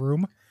entering a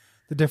room,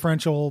 the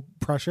differential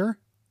pressure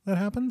that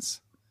happens.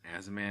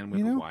 As a man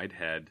with a wide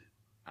head,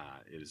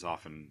 it is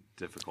often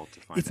difficult to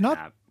find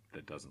hat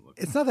that doesn't look.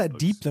 It's not that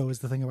deep though. Is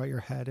the thing about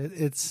your head?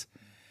 It's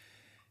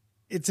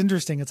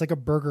interesting. It's like a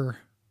burger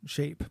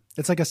shape.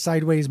 It's like a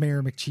sideways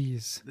Mayor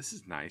McCheese. This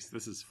is nice.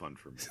 This is fun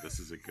for me. This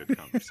is a good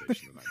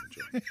conversation that I'm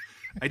enjoying.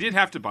 I did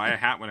have to buy a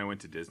hat when I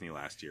went to Disney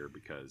last year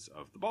because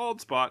of the bald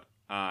spot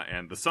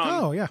and the sun.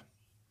 Oh yeah.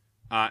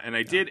 And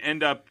I did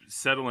end up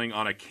settling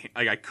on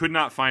I could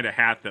not find a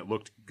hat that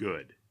looked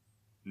good.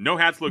 No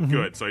hats looked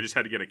good, so I just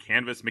had to get a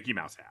canvas Mickey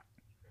Mouse hat.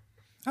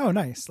 Oh,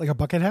 nice. Like a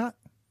bucket hat?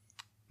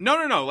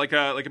 No, like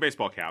a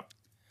baseball cap.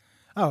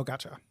 Oh,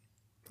 gotcha.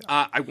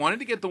 I wanted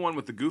to get the one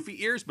with the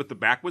goofy ears, but the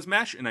back was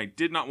mesh, and I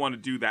did not want to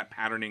do that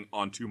patterning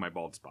onto my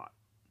bald spot.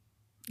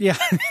 Yeah,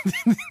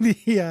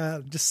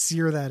 just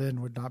sear that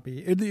in would not be.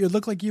 It would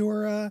look like you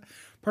were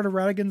part of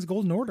Radigan's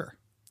Golden Order.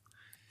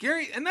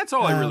 Gary, and that's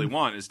all I really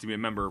want is to be a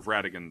member of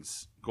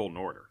Radigan's Golden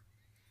Order.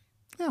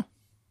 Yeah.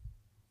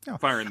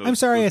 I'm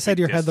sorry I said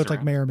your head looked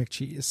like Mayor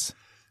McCheese.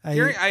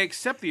 Gary, I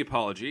accept the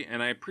apology,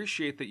 and I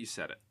appreciate that you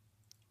said it.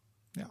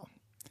 Yeah.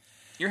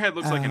 Your head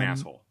looks like an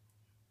asshole.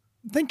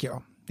 Thank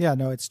you. Yeah,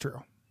 no, it's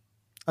true.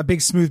 A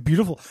big, smooth,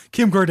 beautiful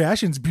Kim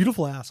Kardashian's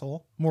beautiful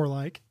asshole. More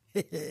like.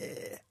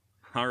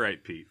 All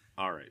right, Pete.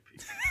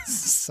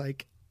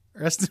 Psych.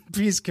 Rest in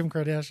peace, Kim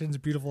Kardashian's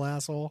beautiful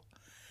asshole.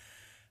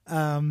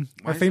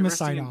 Our famous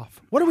sign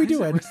off. What are we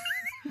doing?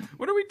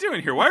 What are we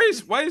doing here? Why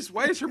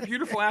is her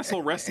beautiful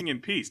asshole resting in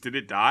peace? Did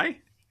it die?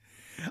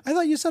 I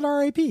thought you said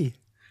R.I.P.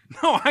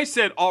 No, I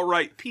said all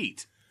right,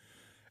 Pete.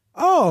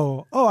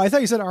 Oh, I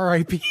thought you said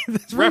R.I.P.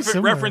 That's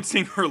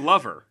referencing her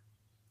lover.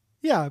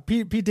 Yeah,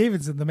 Pete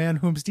Davidson, the man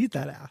whom eat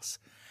that ass.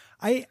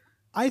 I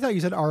thought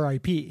you said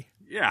R.I.P.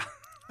 Yeah.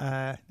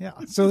 Yeah.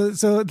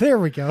 So there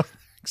we go.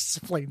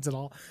 Explains it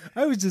all.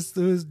 It was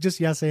just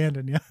yes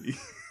and yeah.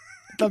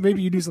 I thought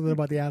maybe you knew something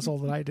about the asshole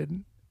that I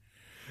didn't.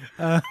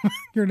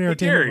 You're an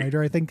entertainment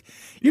writer. I think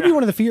you'd be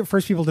one of the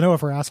first people to know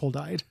if her asshole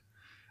died.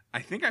 I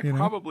think I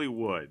probably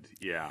would.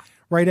 Yeah.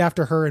 Right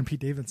after her and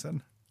Pete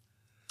Davidson.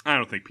 I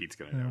don't think Pete's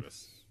going to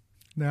notice.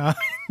 No.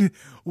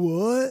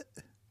 What?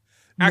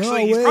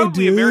 Actually, he's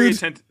probably a very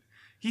attentive.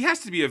 He has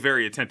to be a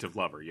very attentive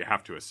lover. You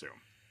have to assume.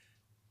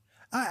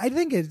 I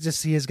think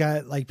he has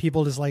got like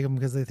people just like him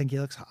because they think he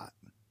looks hot.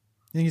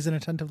 You think he's an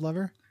attentive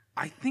lover?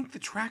 I think the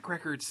track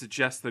record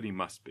suggests that he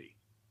must be.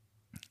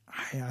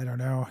 I don't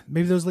know.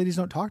 Maybe those ladies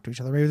don't talk to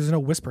each other. Maybe there's no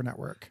whisper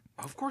network.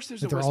 Of course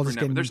there's a whisper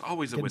network. There's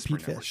always a whisper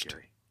network,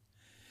 Gary.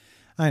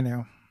 I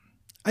know.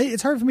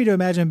 It's hard for me to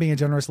imagine being a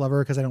generous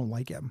lover because I don't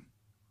like him.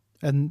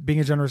 And being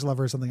a generous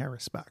lover is something I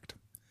respect.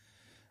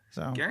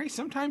 So, Gary,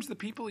 sometimes the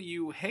people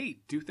you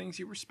hate do things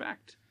you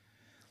respect.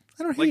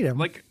 I don't hate him.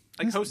 Like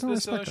host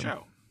this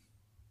show.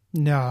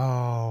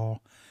 No.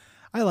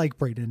 I like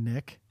Braden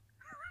Nick.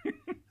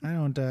 I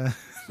don't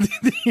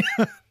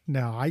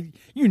no, I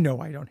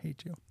don't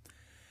hate you.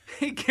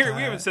 Hey Gary,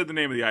 we haven't said the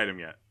name of the item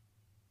yet.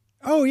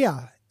 Oh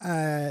yeah.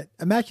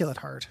 Immaculate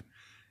Heart.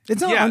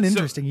 It's not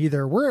uninteresting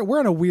either. We're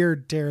on a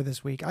weird tear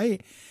this week.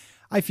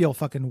 I feel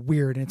fucking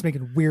weird and it's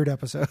making weird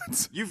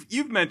episodes.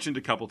 You've mentioned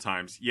a couple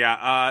times.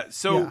 Yeah.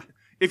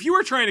 If you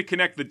were trying to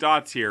connect the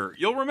dots here,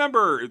 you'll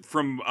remember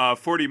from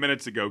 40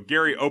 minutes ago,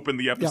 Gary opened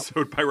the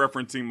episode by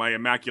referencing my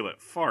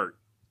immaculate fart.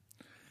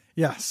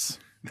 Yes.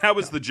 That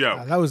was the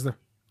joke. That was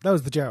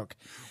the joke.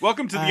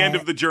 Welcome to the end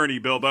of the journey,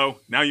 Bilbo.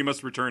 Now you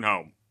must return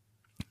home.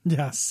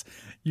 Yes.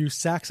 You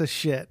sacks of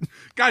shit.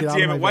 God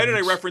damn it. Why did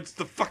I reference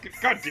the fucking...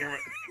 God damn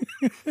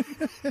it.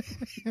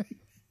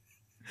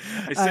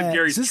 I said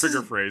Gary's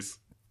trigger phrase.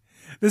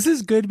 This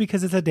is good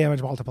because it's a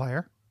damage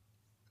multiplier.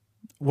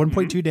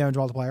 1.2 damage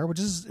multiplier, which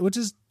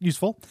is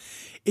useful.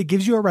 It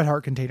gives you a red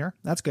heart container.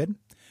 That's good.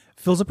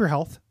 Fills up your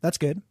health. That's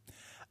good.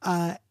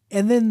 And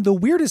then the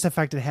weirdest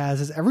effect it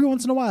has is every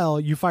once in a while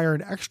you fire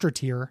an extra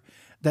tier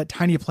that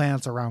tiny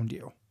plants around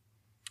you.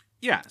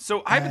 Yeah,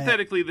 so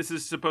hypothetically, this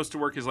is supposed to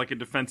work as like a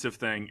defensive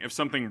thing. If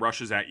something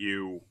rushes at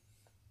you,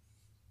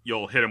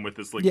 you'll hit them with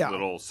this like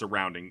little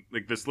surrounding,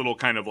 like this little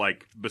kind of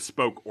like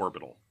bespoke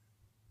orbital.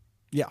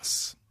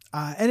 Yes.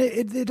 And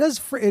it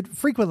does, it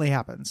frequently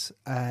happens.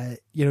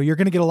 You're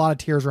going to get a lot of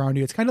tiers around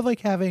you. It's kind of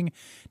like having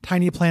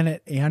Tiny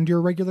Planet and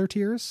your regular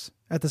tiers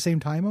at the same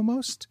time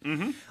almost.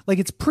 Mm-hmm. Like,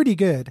 it's pretty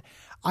good.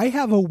 I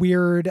have a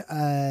weird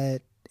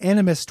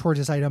animus towards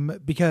this item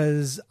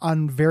because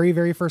on very,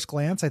 very first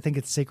glance, I think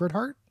it's Sacred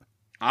Heart.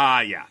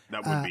 Yeah,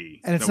 that would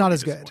be. And it's not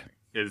as good.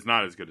 It is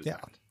not as good as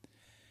that.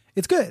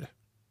 It's good.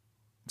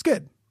 It's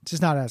good. It's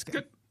just not as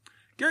good.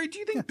 Gary, do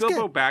you think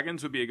Bilbo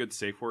Baggins would be a good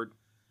safe word?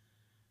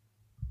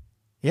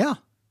 Yeah.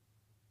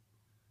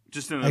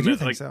 Just in the I do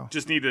think so.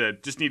 Just need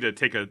to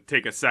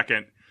take a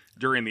second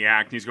during the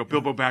act. And he's go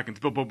Bilbo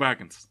Baggins, Bilbo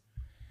Baggins.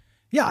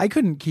 Yeah, I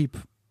couldn't keep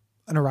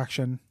an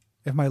erection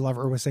if my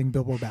lover was saying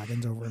Bilbo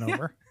Baggins over and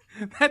over.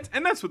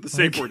 That's what the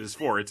safe word is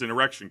for. It's an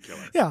erection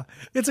killer. Yeah,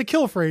 it's a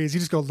kill phrase. You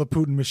just go the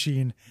Putin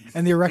machine,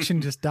 and the erection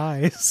just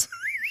dies.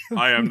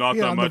 I am not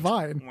that much.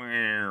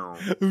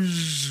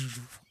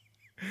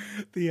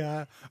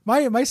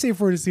 My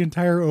safe word is the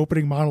entire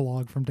opening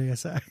monologue from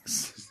Deus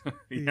Ex.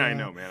 Yeah, I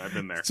know, man. I've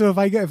been there. So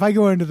if I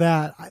go into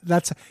that,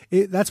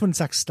 that's when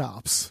sex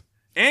stops.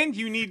 And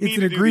you need me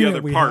to do the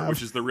other part,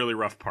 which is the really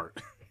rough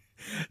part.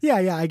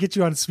 Yeah, I get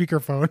you on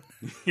speakerphone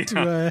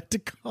to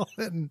call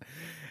it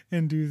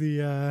and do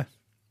the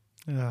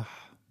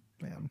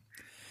man.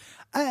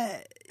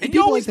 And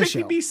you always make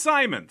me be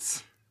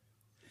Simons.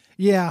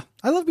 Yeah,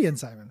 I love being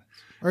Simon.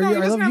 Or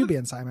I love you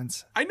being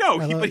Simons. I know,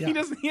 but he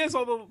doesn't. He has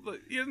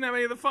he doesn't have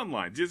any of the fun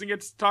lines. He doesn't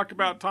get to talk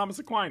about Thomas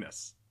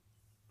Aquinas.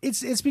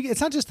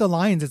 It's not just the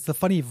lines; it's the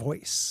funny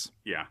voice.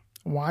 Yeah.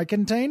 Why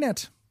contain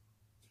it?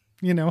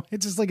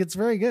 It's just like it's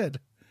very good.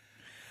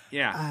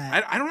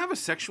 Yeah, I don't have a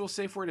sexual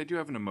safe word. I do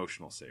have an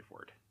emotional safe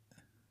word.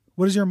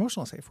 What is your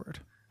emotional safe word?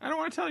 I don't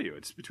want to tell you.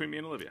 It's between me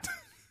and Olivia.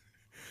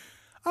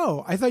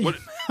 Oh, I thought you.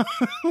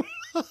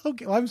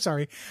 Okay, well, I'm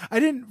sorry. I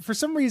didn't. For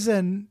some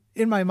reason,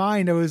 in my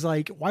mind, I was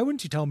like, "Why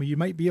wouldn't you tell me? You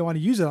might want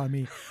to use it on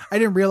me." I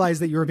didn't realize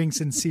that you were being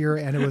sincere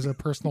and it was a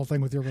personal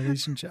thing with your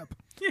relationship.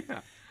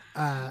 Yeah.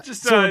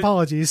 So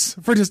apologies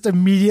for just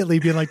immediately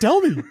being like, "Tell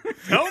me,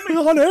 tell me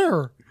on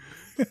air."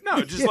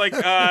 No, just like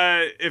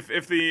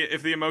if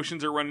the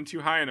emotions are running too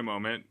high in a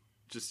moment,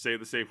 just say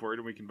the safe word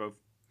and we can both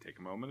take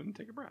a moment and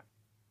take a breath.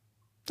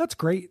 That's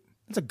great.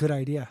 That's a good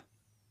idea.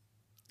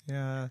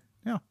 Yeah.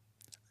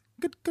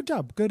 Good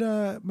job. Good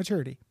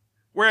maturity.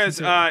 Whereas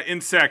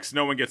in sex,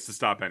 no one gets to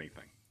stop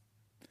anything.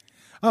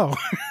 Oh,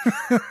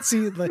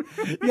 see, you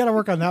got to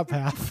work on that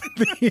path.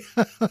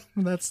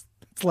 That's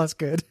less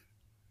good.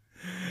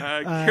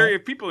 Carrie,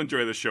 if people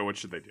enjoy the show, what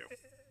should they do?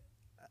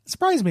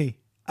 Surprise me.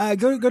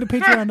 Go to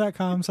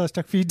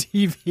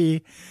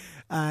patreon.com/duckfeedtv.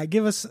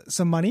 Give us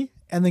some money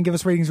and then give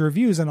us ratings and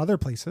reviews on other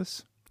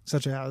places,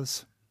 such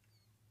as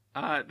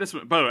this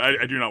one. By the way,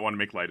 I do not want to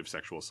make light of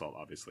sexual assault,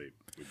 obviously.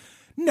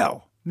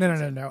 No.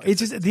 It's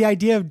just the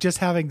idea of just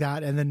having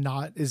that and then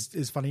not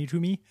is funny to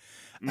me.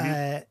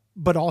 Mm-hmm.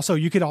 But also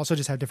you could also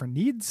just have different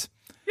needs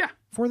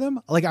for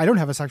them. Like I don't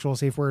have a sexual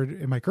safe word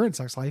in my current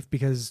sex life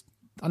because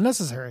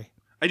unnecessary.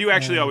 I do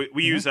actually.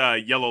 We use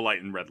yellow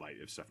light and red light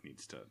if stuff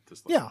needs to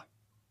slow down.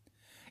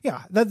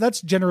 Yeah. That's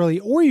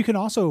generally, or you can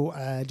also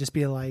just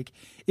be like,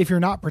 if you're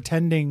not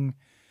pretending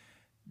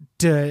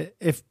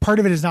if part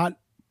of it is not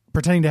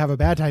pretending to have a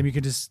bad time, you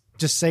can just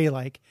say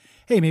like,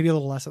 hey, maybe a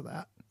little less of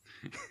that.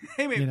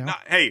 Hey, maybe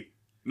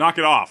knock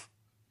it off.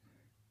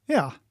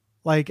 Yeah.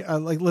 Like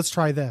let's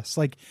try this.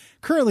 Like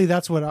currently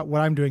that's what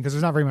I'm doing because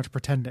there's not very much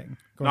pretending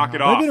going on. Knock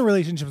it off. I've been in a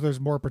relationship where there's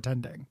more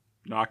pretending.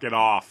 Knock it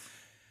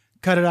off.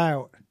 Cut it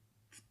out.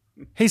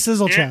 Hey,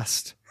 Sizzle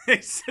Chest.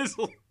 Hey,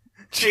 Sizzle.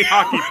 Hey,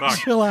 Hockey Puck.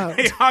 Chill out.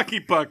 Hey, Hockey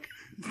Puck.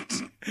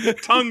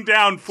 Tongue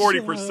down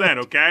 40%,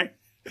 okay?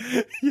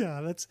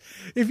 Yeah, that's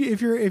if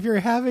you're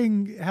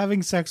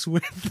having sex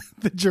with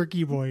the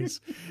Jerky Boys,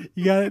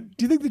 you got it.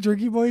 Do you think the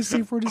Jerky Boys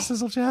safe word is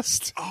Sizzle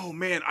Chest? Oh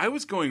man, I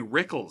was going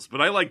Rickles,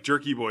 but I like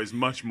Jerky Boys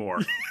much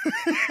more.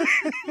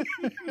 If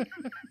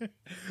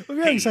you're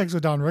having sex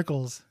with Don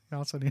Rickles, you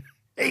also need.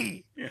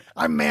 Hey,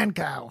 I'm Man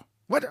Cow.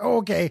 What? Oh,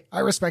 okay,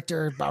 I respect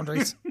your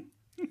boundaries.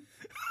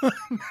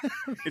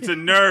 It's a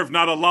nerve,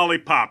 not a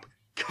lollipop.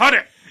 Cut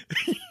it.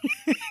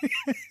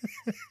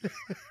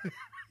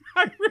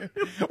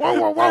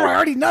 Whoa, I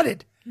already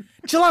nutted.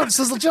 Chill out,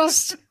 Sizzle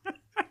Chest.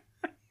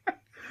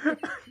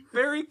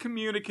 Very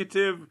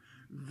communicative,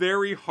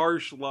 very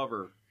harsh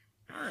lover.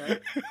 All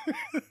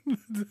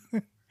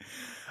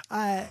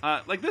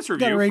right. Like this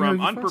review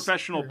from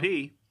Unprofessional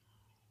P.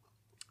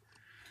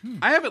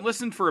 I haven't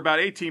listened for about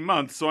 18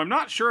 months, so I'm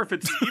not sure if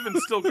it's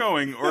even still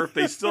going or if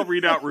they still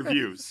read out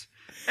reviews.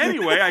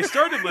 Anyway, I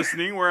started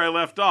listening where I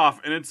left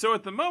off, and so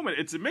at the moment,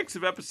 it's a mix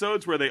of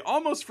episodes where they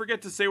almost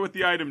forget to say what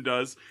the item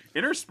does,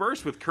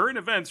 interspersed with current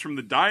events from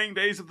the dying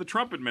days of the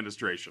Trump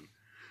administration.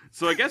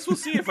 So I guess we'll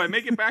see if I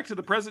make it back to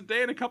the present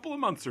day in a couple of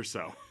months or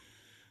so.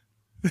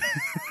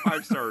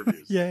 5-star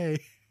reviews. Yay.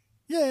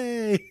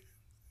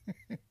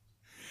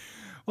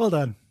 Well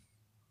done.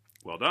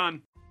 Well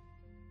done.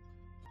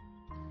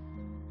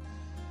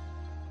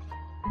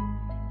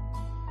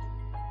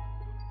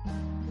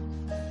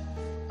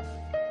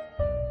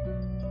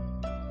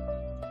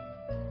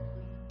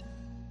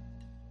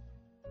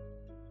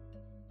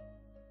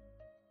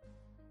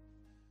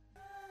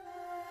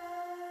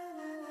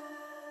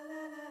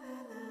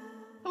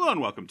 Hello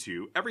and welcome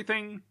to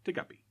Everything to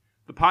Guppy,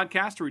 the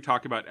podcast where we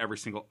talk about every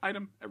single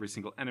item, every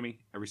single enemy,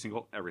 every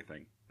single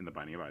everything in the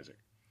Binding of Isaac.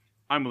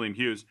 I'm William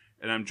Hughes,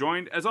 and I'm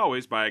joined, as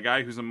always, by a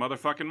guy who's a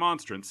motherfucking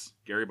monstrance,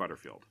 Gary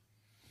Butterfield.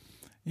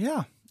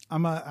 Yeah,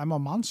 I'm a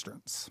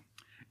monstrance.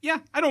 Yeah,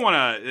 I don't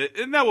want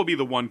to... And that will be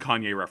the one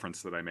Kanye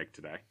reference that I make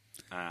today.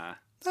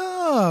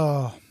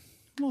 Oh,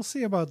 we'll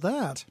see about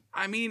that.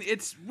 I mean,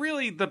 it's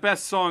really the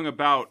best song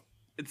about...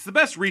 It's the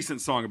best recent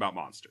song about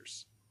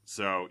monsters.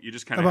 So you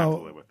just kind of have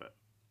to live with it.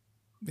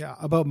 Yeah,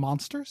 about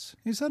monsters,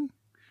 you said?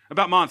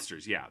 About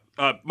monsters, yeah.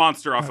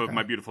 Monster off of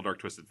My Beautiful Dark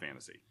Twisted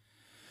Fantasy.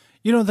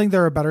 You don't think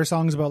there are better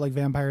songs about like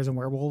vampires and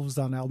werewolves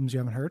on albums you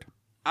haven't heard?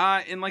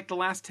 In like the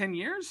last 10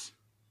 years?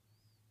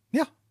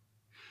 Yeah.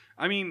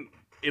 I mean,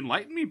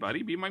 enlighten me,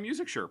 buddy. Be my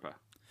music Sherpa.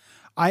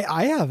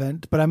 I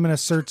haven't, but I'm going to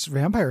search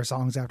vampire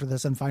songs after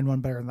this and find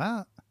one better than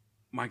that.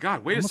 My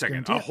God, wait a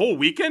second. A whole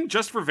weekend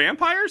just for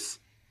vampires?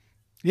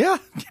 Yeah.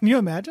 Can you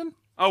imagine?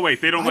 Oh,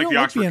 wait. They don't like the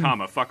Oxford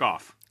comma. Fuck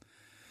off.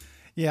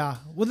 Yeah.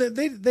 Well,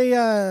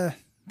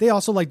 they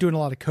also like doing a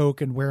lot of coke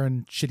and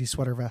wearing shitty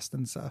sweater vests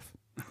and stuff.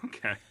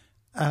 Okay.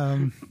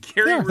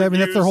 Gary yeah, I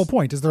mean, that's their whole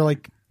point, is they're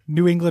like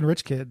New England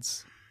rich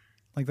kids.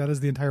 Like, that is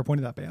the entire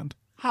point of that band.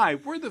 Hi,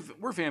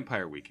 we're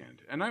Vampire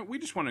Weekend, and we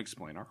just want to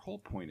explain. Our whole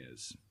point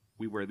is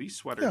we wear these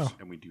sweaters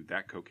and we do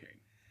that cocaine.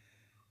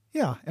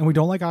 Yeah, and we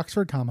don't like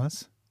Oxford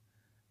commas.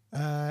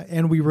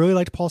 And we really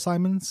liked Paul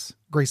Simon's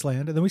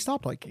Graceland, and then we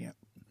stopped liking it.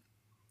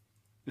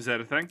 Is that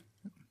a thing?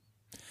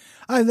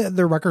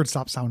 Their record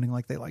stopped sounding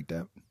like they liked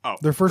it. Oh,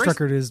 their first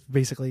record is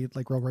basically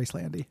like real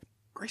Gracelandy.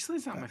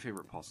 Graceland's not my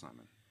favorite Paul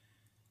Simon.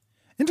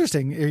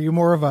 Interesting. Are you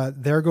more of a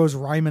There Goes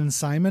Ryman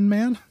Simon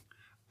man?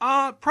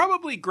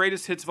 Probably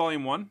Greatest Hits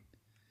Volume 1.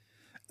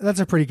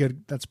 That's pretty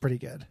good.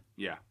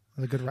 Yeah.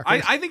 That's a good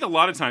record. I think a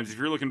lot of times if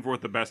you're looking for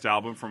what the best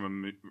album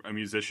from a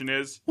musician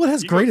is... Well, it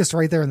has Greatest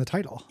right there in the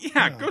title.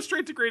 Yeah, go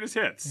straight to Greatest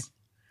Hits.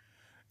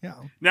 Yeah.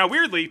 Now,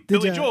 weirdly,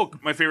 Billy Joel,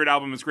 my favorite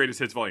album is Greatest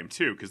Hits Volume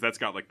 2, because that's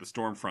got like the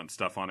Stormfront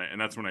stuff on it,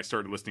 and that's when I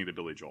started listening to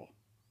Billy Joel.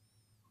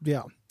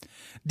 Yeah.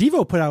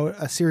 Devo put out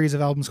a series of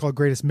albums called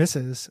Greatest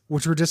Misses,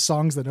 which were just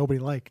songs that nobody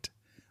liked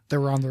that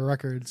were on their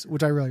records,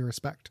 which I really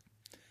respect.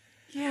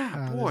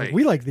 Yeah, boy. Like,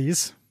 we like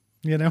these,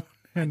 you know?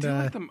 And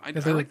I like them. I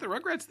like the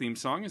Rugrats theme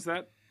song. Is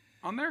that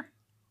on there?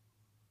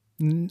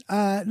 No,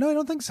 I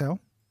don't think so.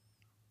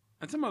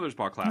 It's a Mother's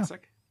Ball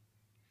classic.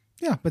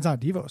 No. Yeah, but it's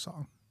not a Devo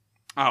song.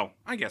 Oh,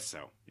 I guess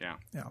so. Yeah.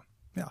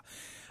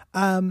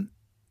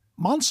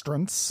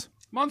 Monstrance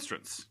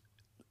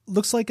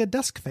looks like a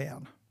desk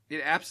fan.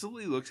 It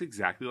absolutely looks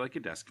exactly like a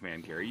desk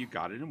fan, Gary. You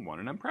got it in one,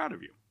 and I'm proud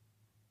of you.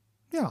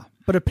 Yeah,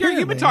 but apparently... Gary,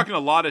 you've been talking a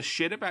lot of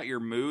shit about your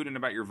mood and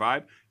about your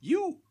vibe.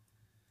 You,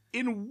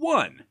 in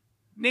one,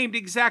 named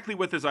exactly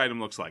what this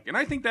item looks like, and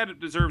I think that it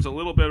deserves a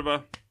little bit of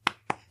a...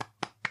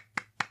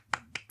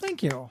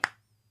 Thank you.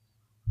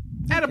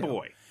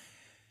 Attaboy.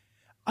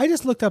 I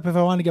just looked up if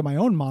I want to get my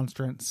own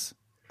monstrance,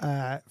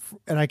 and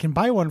I can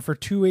buy one for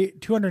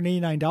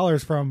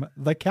 $289 from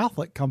The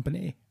Catholic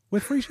Company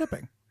with free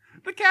shipping.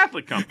 The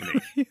Catholic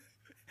Company.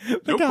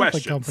 The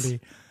Catholic Company.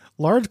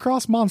 Large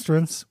cross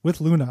monstrance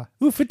with Luna.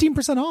 Ooh,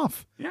 15%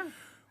 off. Yeah.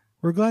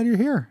 We're glad you're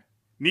here.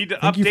 Need to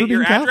update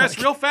your address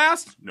real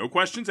fast? No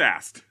questions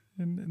asked.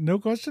 No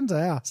questions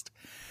asked.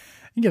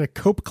 You get a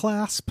cope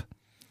clasp,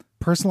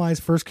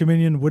 personalized First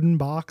Communion wooden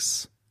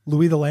box,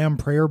 Louis the Lamb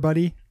prayer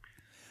buddy.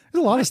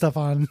 There's a lot of stuff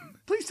on.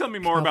 Please tell me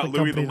more about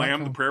Louis the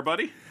Lamb, the prayer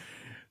buddy.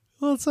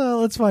 Let's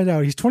find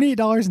out. He's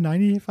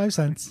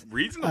 $28.95.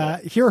 Reasonable.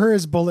 Here are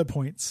his bullet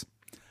points.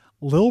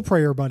 Lil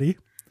prayer buddy.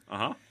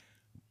 Uh-huh.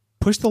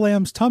 Push the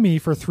lamb's tummy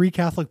for 3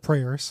 Catholic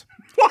prayers.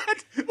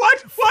 What?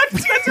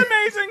 That's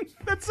amazing.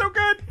 That's so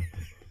good.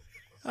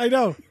 I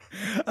know.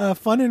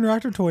 Fun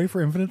interactive toy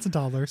for infants and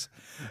toddlers.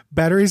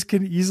 Batteries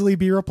can easily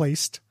be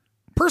replaced.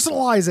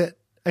 Personalize it! !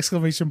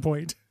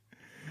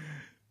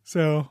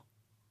 So,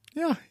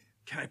 yeah.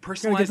 Can I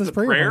personalize the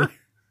prayer?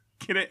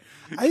 Can it?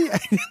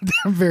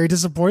 I'm very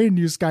disappointed in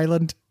you,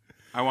 Skyland.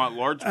 I want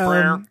Lord's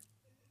Prayer.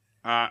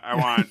 I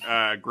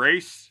want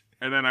grace.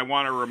 And then I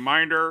want a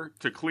reminder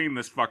to clean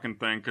this fucking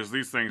thing, because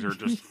these things are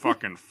just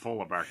fucking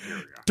full of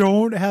bacteria.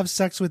 Don't have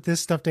sex with this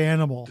stuffed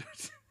animal.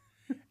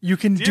 You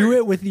can do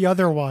it with the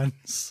other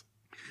ones.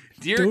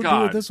 Don't do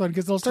it with this one,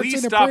 because they'll start please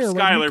saying stop a prayer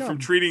Skylar from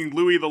treating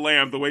Louis the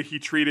Lamb the way he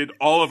treated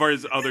all of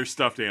his other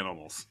stuffed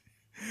animals.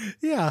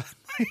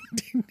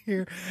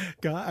 Here,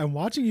 God, I'm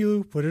watching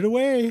you. Put it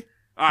away.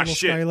 Ah,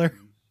 shit. Skylar.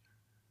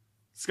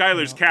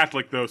 Skylar's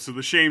Catholic, though, so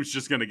the shame's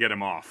just going to get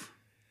him off.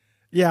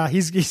 Yeah,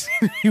 he's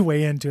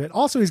way into it.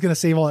 Also, he's going to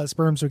save all that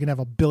sperm so he can have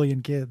 1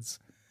 billion kids.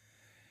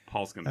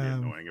 Paul's going to be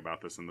annoying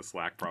about this in the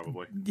Slack,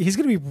 probably. He's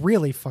going to be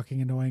really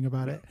fucking annoying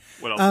about it.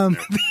 What else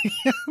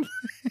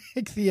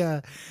is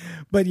there?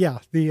 But yeah,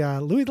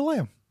 the Louis the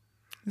Lamb.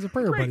 He's a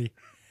prayer buddy.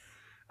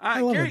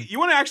 Gary, you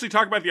want to actually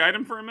talk about the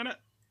item for a minute?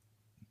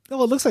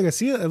 Oh, it looks like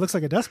it looks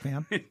like a desk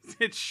fan.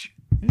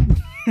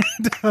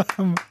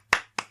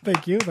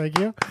 Thank you.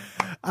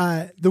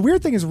 The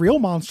weird thing is real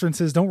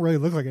monstrances don't really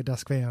look like a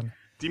desk fan.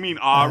 Do you mean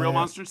real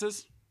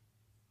monstrances?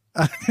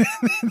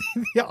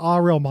 Yeah,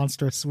 real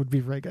monstrous would be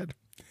very good.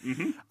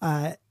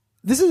 Mm-hmm.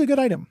 This is a good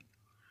item.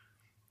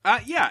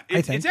 Yeah,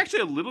 it's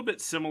actually a little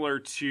bit similar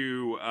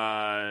to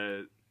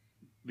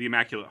the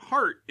Immaculate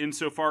Heart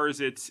insofar as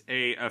it's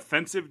a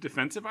offensive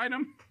defensive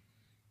item.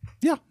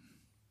 Yeah.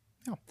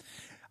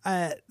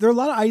 There are a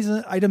lot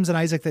of items in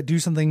Isaac that do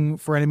something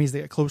for enemies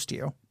that get close to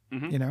you.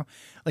 Mm-hmm. You know,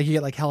 like you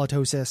get like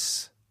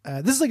halitosis.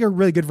 This is like a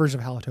really good version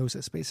of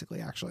halitosis, basically,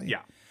 actually.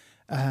 Yeah.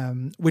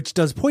 Which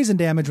does poison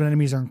damage when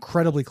enemies are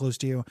incredibly close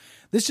to you.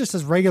 This just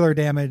does regular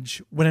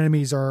damage when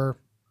enemies are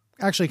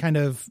actually kind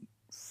of,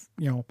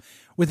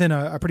 within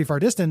a pretty far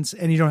distance,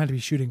 and you don't have to be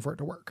shooting for it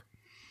to work.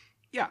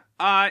 Yeah.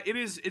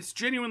 It's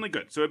genuinely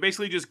good. So it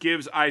basically just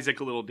gives Isaac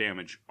a little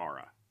damage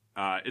aura.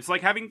 It's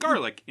like having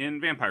garlic in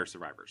Vampire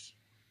Survivors.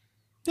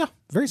 Yeah,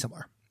 very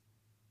similar.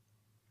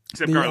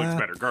 Except garlic's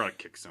better. Garlic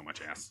kicks so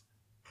much ass.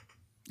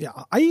 Yeah,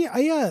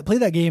 I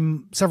played that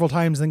game several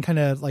times, then kind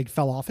of like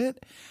fell off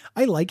it.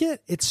 I like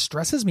it. It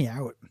stresses me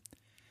out.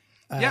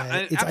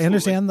 I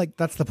understand like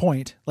that's the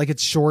point. Like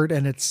it's short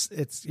and it's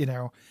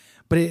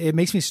but it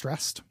makes me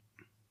stressed.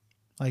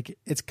 Like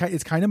it's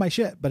kind of my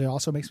shit, but it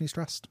also makes me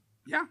stressed.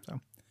 Yeah. So.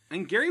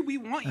 And Gary, we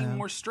want you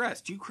more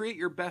stressed. You create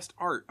your best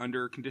art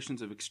under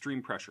conditions of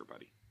extreme pressure,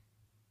 buddy.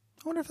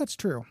 I wonder if that's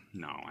true.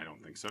 No, I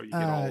don't think so. You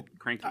get all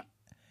cranky.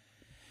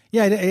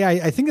 Yeah,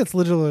 I think that's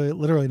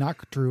literally not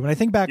true. When I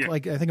think back,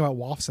 like I think about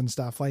WAFs and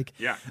stuff, like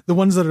the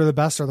ones that are the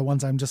best are the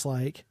ones I'm just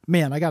like,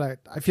 man, I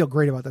feel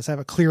great about this. I have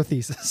a clear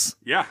thesis.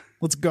 Yeah.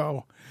 Let's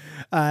go.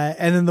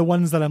 And then the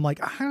ones that I'm like,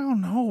 I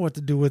don't know what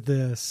to do with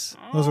this.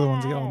 Those are the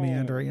ones that get all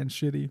meandering and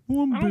shitty.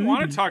 I don't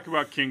want to talk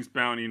about King's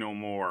Bounty no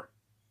more.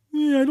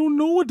 Yeah, I don't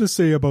know what to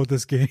say about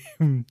this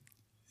game.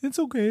 It's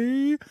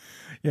okay.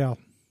 Yeah.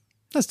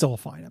 That's still a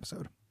fine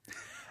episode.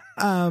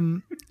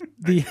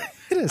 It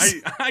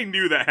is. I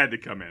knew that had to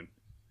come in.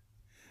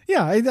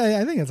 Yeah, I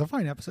think it's a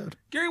fine episode.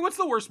 Gary, what's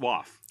the worst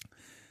WAF?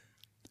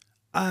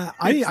 I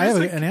have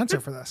an answer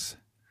for this.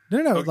 No.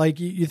 Okay. Like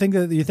you think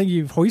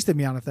you've hoisted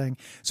me on a thing.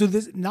 So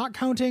this not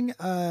counting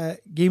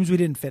games we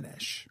didn't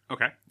finish.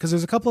 Okay. Because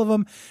there's a couple of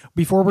them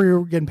before we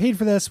were getting paid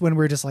for this when we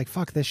were just like,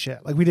 fuck this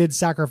shit. Like we did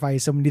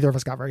Sacrifice and neither of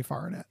us got very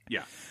far in it.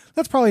 Yeah.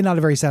 That's probably not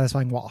a very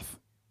satisfying WAF,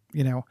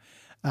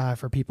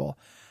 for people.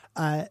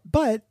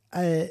 But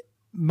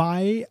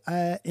my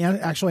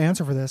actual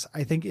answer for this,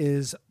 I think,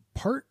 is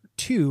part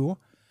 2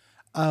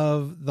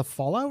 of the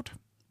Fallout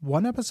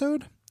 1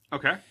 episode.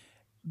 Okay.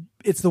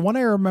 It's the one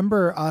I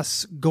remember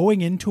us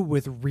going into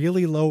with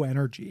really low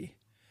energy.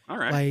 All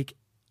right. Like,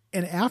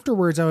 and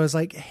afterwards I was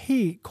like,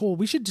 hey, Cole,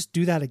 we should just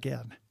do that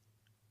again.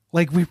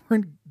 Like we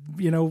weren't,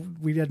 we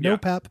had no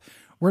pep.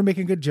 We're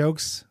making good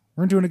jokes.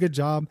 We're doing a good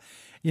job,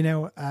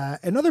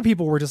 and other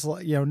people were just,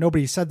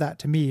 nobody said that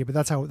to me, but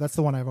that's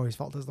the one I've always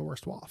felt is the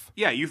worst WAF.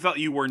 Yeah. You felt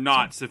you were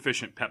not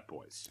sufficient pep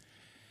boys.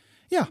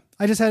 Yeah.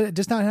 I just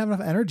not have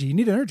enough energy. You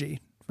need energy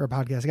for a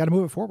podcast. I got to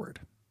move it forward.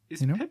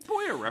 Is Pip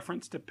Boy a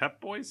reference to Pep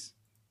Boys?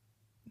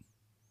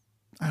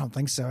 I don't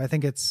think so. I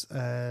think it's,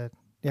 I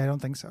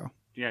don't think so.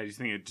 Yeah. You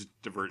think it just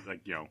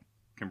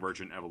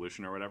convergent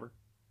evolution or whatever?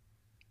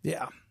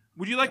 Yeah.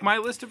 Would you like my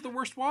list of the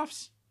worst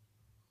WAFs?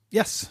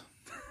 Yes.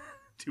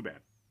 Too bad.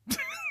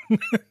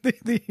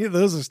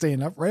 Those are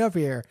staying up right up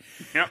here.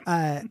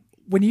 Yep.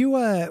 When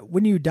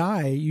you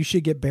die, you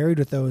should get buried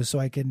with those so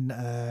I can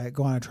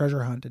go on a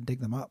treasure hunt and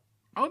dig them up.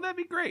 Oh, that'd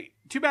be great.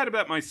 Too bad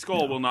about my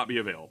skull will not be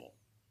available.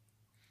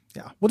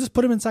 Yeah, we'll just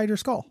put them inside your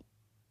skull.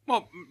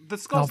 Well, the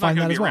skull's not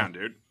going to be around,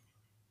 dude.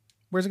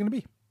 Where's it going to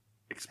be?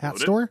 Exploded.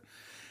 Hat store?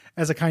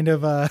 As a kind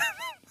of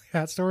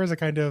hat store as a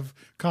kind of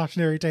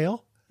cautionary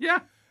tale? Yeah.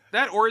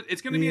 That, or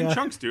it's going to be in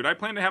chunks, dude. I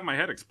plan to have my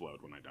head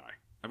explode when I die.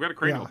 I've got a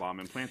cranial bomb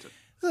implanted.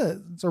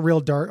 It's a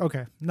real dark,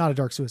 not a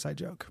dark suicide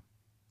joke.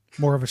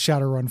 More of a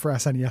Shadowrun for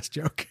SNES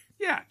joke.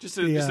 Yeah, just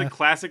a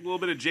classic little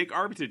bit of Jake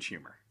Armitage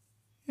humor.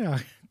 Yeah,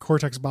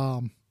 Cortex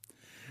Bomb.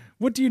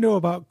 What do you know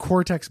about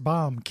Cortex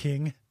Bomb,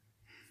 King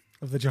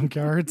of the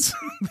Junkyards?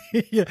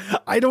 Yeah,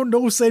 I don't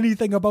know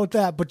anything about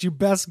that, but you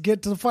best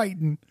get to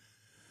fighting.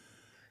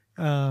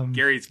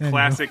 Gary's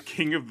classic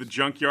King of the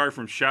Junkyard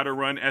from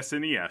Shadowrun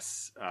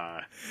SNES.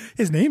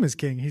 His name is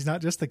King. He's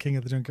not just the King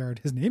of the Junkyard.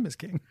 His name is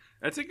King.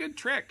 That's a good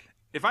trick.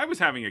 If I was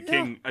having a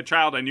king, a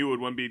child I knew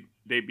would one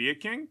day be a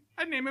king,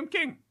 I'd name him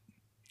King.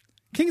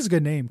 King's a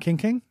good name. King.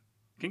 King.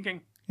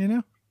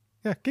 Yeah,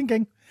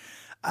 King.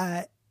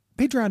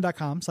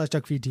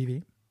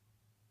 Patreon.com/DuckFeedTV.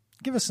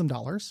 Give us some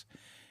dollars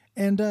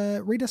and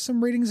rate us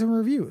some ratings and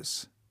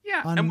reviews.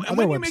 Yeah, and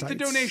when you make the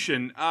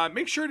donation,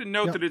 make sure to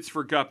note that it's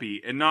for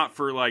Guppy and not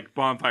for like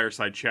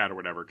Bonfireside Chat or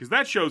whatever, because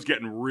that show's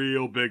getting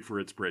real big for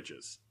its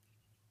britches.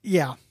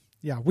 Yeah,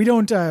 we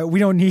don't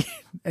need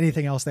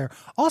anything else there.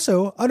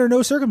 Also, under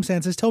no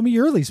circumstances, tell me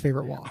your least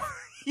favorite WAF.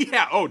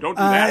 Yeah. Oh, don't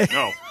do that.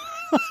 No.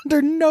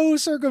 Under no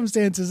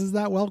circumstances is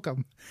that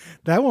welcome.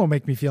 That won't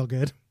make me feel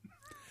good.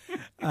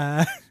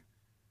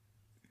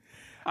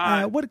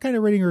 What kind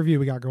of rating review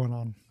we got going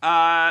on?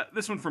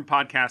 This one from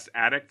Podcast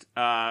Addict,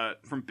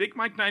 from Big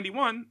Mike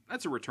 91.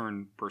 That's a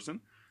return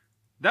person.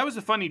 That was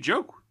a funny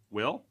joke,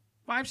 Will.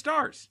 5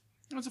 stars.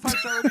 That's a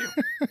 5-star review.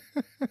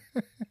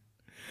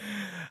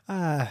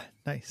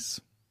 Nice.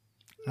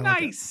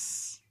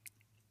 Nice.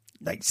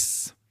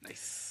 Nice.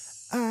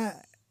 Nice.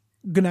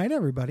 Good night,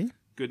 everybody.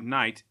 Good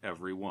night,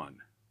 everyone.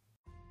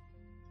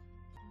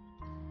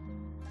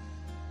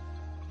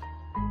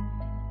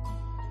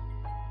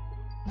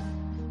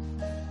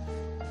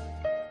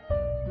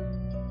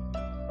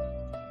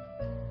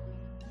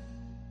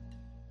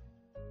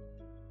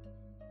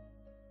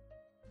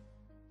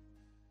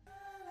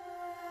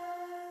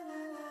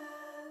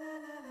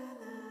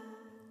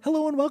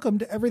 Hello and welcome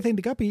to Everything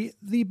to Guppy,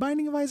 the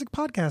Binding of Isaac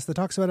podcast that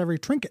talks about every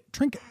trinket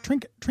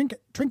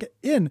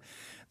in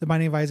the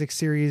Binding of Isaac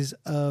series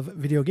of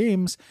video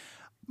games.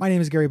 My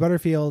name is Gary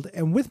Butterfield,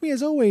 and with me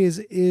as always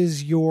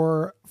is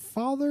your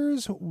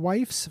father's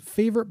wife's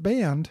favorite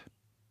band,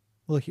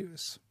 Will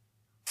Hughes.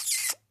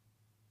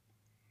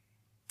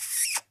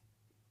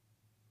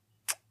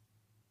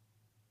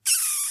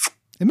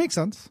 It makes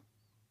sense.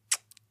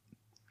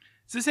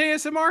 Is this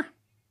ASMR?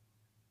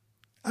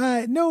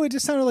 No, it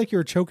just sounded like you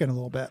were choking a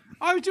little bit.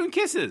 Oh, I was doing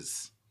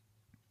kisses.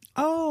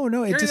 Oh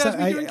no! It Gary, just that's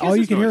me doing all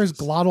you kisses can hear is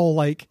noises. glottal.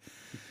 Like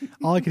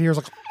all I can hear is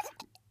like.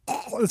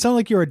 It sounded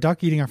like you were a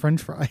duck eating a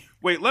French fry.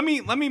 Wait, let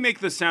me make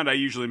the sound I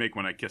usually make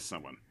when I kiss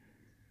someone.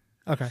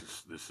 Okay.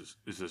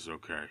 Is this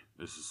okay?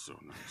 This is so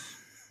nice.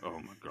 Oh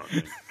my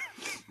god.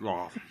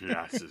 Oh,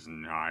 yeah, this is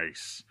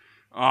nice.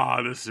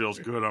 Ah, this feels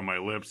good on my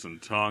lips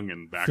and tongue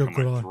and back of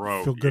my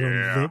throat. Feel good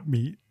Yeah. on lip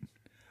meat.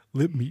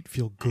 Lip meat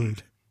feel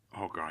good.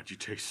 Oh god, you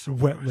taste so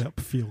Wet good. lip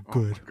feel Oh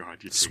good. my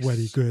god, you taste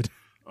Sweaty good.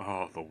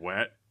 Oh, the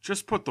wet.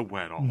 Just put the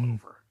wet all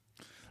over.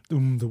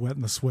 The wet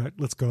and the sweat.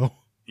 Let's go.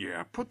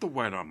 Yeah, put the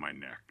wet on my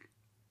neck.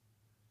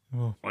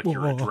 Oh, Like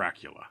you're a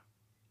Dracula.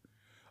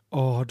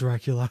 Oh,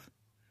 Dracula.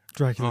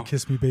 Dracula,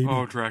 kiss me, baby.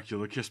 Oh,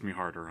 Dracula, kiss me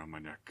harder on my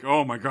neck.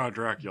 Oh my god,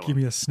 Dracula. Give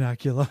me a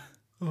snackula.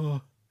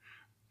 Oh.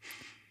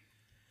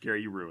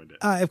 Gary, you ruined it.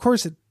 Of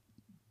course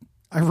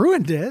I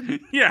ruined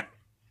it. Yeah.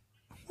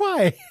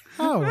 Why?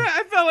 How?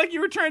 I felt like you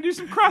were trying to do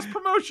some cross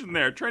promotion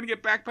there, trying to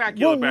get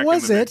Backpackula What back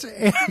was in the it?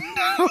 And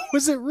how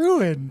was it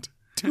ruined?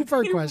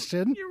 Two-part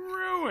question. You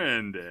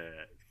ruined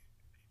it.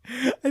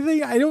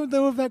 I don't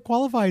know if that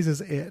qualifies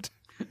as it.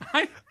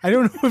 I I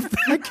don't know if that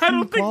I can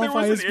don't think there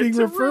qualify was as an being it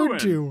to referred ruin.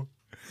 to.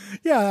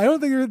 Yeah, I don't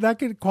think that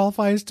could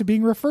qualify as to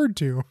being referred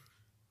to.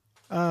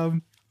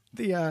 Funny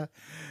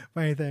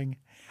thing.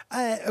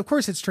 Of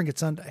course, it's Trinket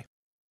Sunday.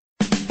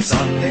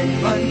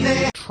 Sunday,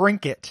 Monday,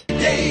 Trinket.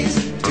 days,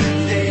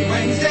 Tuesday,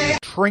 Wednesday,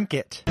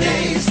 Trinket.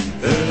 days,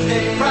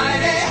 Thursday,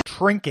 Friday,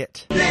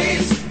 Trinket.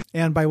 days.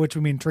 And by which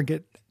we mean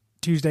Trinket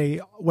Tuesday,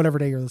 whatever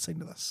day you're listening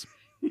to this.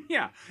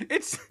 yeah,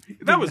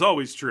 that was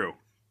always true.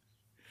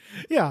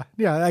 Yeah,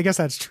 I guess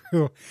that's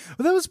true.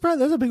 But that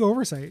was a big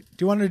oversight.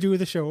 Do you want to do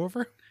the show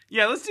over?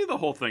 Yeah, let's do the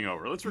whole thing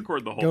over. Let's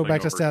record the whole Go thing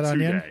back to over Stat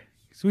Onion? today.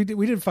 So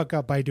we did fuck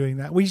up by doing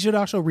that. We should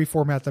also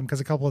reformat them because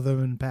a couple of them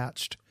have been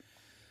patched.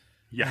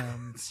 Yeah,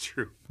 it's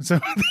true. So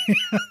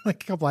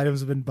like a couple items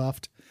have been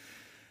buffed.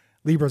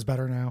 Libra's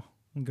better now.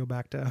 And go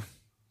back to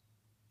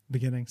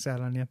beginning. Sad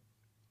Onion.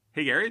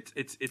 Hey Gary,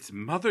 it's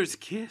Mother's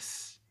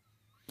Kiss.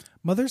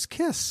 Mother's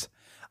Kiss.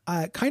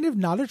 Kind of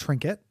not a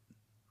trinket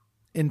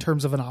in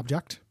terms of an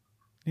object.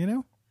 You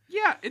know,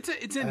 Yeah, it's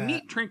a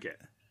neat trinket.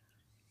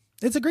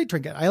 it's a great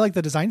trinket. I like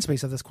the design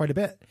space of this quite a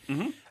bit.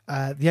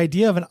 The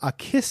idea of a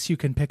kiss you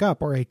can pick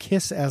up, or a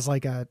kiss as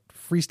like a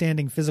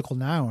freestanding physical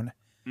noun,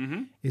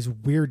 is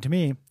weird to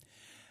me.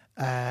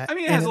 I mean,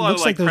 it and has a lot of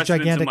looks like those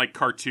precedents gigantic. in like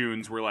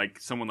cartoons where like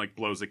someone like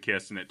blows a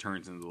kiss and it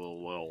turns into a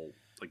little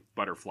like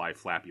butterfly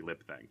flappy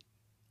lip thing.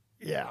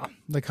 Yeah,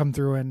 they come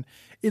through, and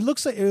it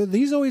looks like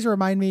these always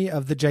remind me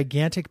of the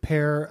gigantic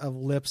pair of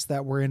lips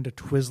that were into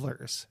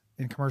Twizzlers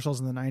in commercials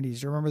in the 90s.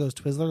 Do you remember those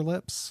Twizzler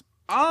lips?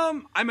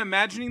 I'm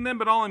imagining them,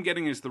 but all I'm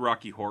getting is the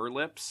Rocky Horror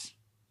lips.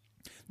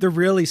 They're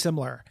really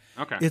similar.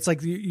 Okay. It's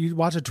like you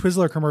watch a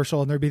Twizzler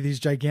commercial and there'd be these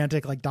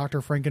gigantic like Dr.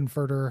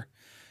 Frankenfurter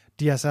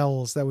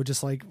DSLs that would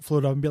just like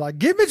float up and be like,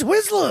 "Give me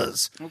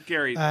Twizzlers!" Well,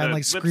 Gary, And the like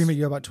lips- scream at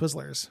you about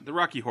Twizzlers. The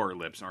Rocky Horror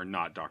lips are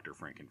not Dr.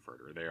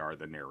 Frankenfurter. They are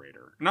the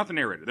narrator. Not the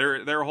narrator.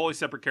 They're a wholly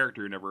separate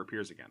character who never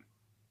appears again.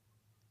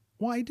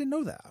 Well, I didn't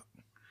know that.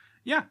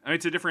 Yeah, I mean,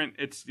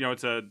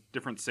 it's a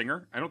different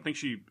singer. I don't think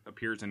she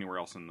appears anywhere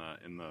else in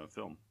the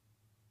film.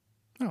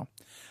 No,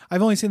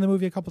 I've only seen the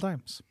movie a couple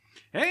times.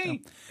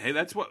 Hey,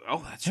 that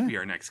should be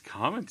our next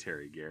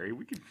commentary, Gary.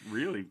 We could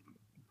really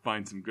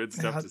find some good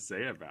stuff Yeah. to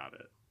say about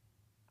it.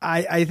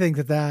 I think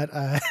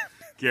that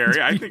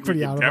Gary, I It's think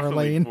pretty we out could of our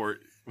definitely lane.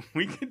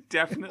 we could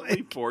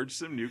definitely forge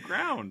some new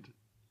ground.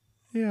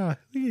 yeah,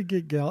 we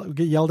could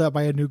get yelled at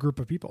by a new group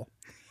of people.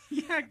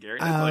 Yeah, Gary,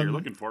 that's all you're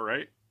looking for,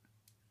 right?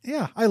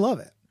 Yeah, I love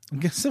it. I'm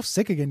getting so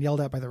sick of getting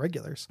yelled at by the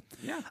regulars.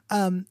 Yeah.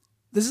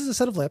 This is a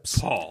set of lips,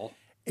 Paul.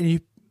 and you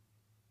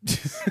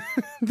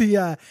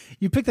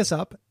you pick this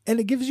up, and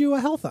it gives you a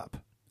health up,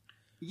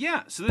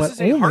 Yeah, so this but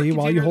is a heart only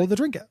while you container hold the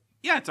trinket.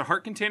 Yeah, it's a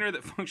heart container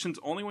that functions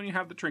only when you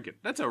have the trinket.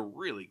 That's a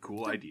really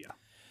cool idea.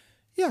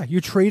 Yeah, you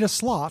trade a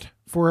slot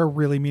for a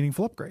really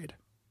meaningful upgrade.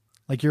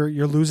 Like you're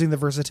losing the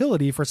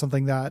versatility for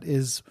something that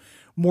is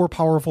more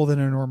powerful than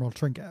a normal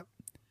trinket.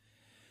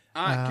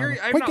 Gary,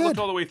 I have quite not looked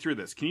good. all the way through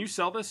this. Can you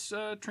sell this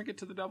trinket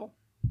to the devil?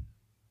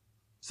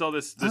 Sell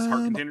this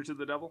heart container to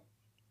the devil?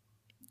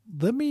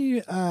 Let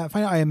me find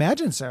out. I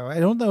imagine so. I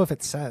don't know if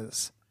it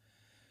says.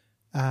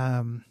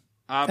 And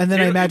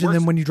then I imagine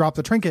then when you drop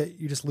the trinket,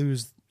 you just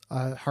lose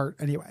a heart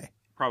anyway.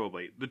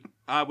 Probably.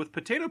 With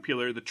potato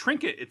peeler, the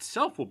trinket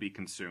itself will be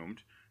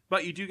consumed,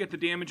 but you do get the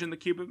damage in the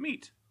cube of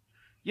meat.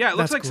 Yeah, it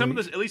looks like some of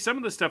this, at least some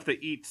of the stuff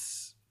that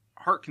eats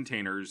heart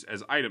containers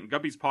as item.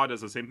 Guppy's Paw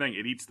does the same thing.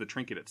 It eats the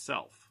trinket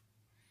itself.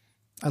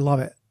 I love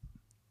it.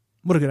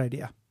 What a good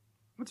idea.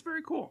 That's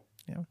very cool.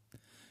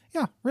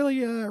 Yeah,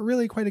 really,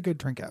 really quite a good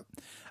trinket.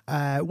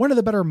 One of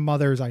the better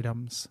mother's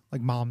items,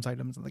 like mom's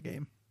items in the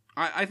game.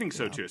 I think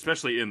so too,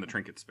 especially in the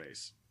trinket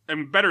space. I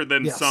mean, better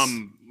than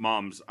some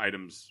mom's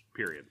items,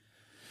 period.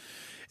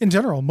 In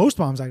general, most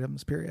mom's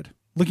items, period.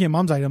 Looking at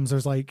mom's items,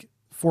 there's like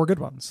 4 good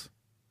ones.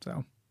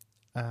 So,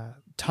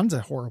 tons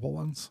of horrible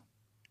ones.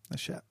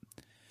 Shit.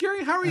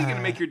 Gary, how are you going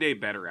to make your day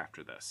better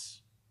after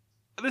this?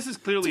 This is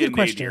clearly a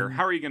nadir.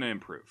 How are you going to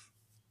improve?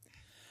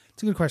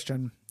 It's a good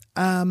question.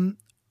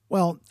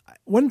 Well,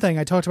 one thing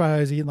I talked about, I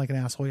was eating like an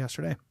asshole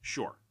yesterday.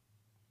 Sure.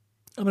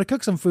 I'm going to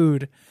cook some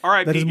food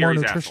R.I.P. that is more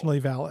Gary's nutritionally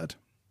asshole. valid.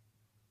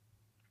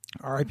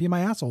 R.I.P.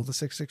 my asshole, the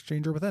sixth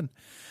exchanger within.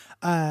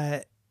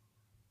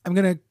 I'm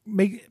going to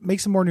make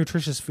some more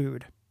nutritious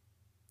food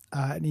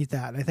and eat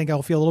that. I think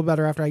I'll feel a little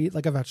better after I eat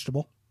like a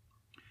vegetable.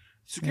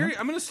 So, Gary,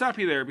 I'm going to stop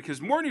you there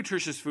because more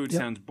nutritious food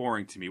sounds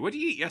boring to me. What did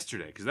you eat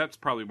yesterday? Because that's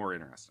probably more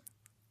interesting.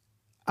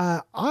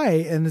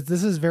 And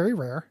this is very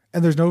rare,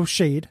 and there's no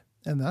shade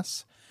in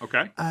this.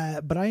 Okay.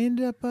 But I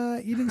ended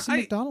up eating some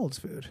McDonald's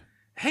food.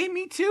 Hey,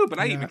 me too, but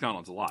I eat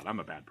McDonald's a lot. I'm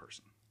a bad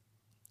person.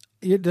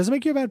 It doesn't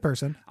make you a bad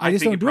person. I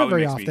just think don't do it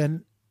very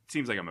often.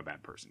 Seems like I'm a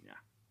bad person,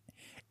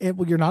 yeah.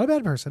 Well, you're not a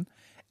bad person,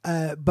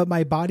 but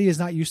my body is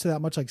not used to that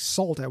much like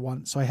salt at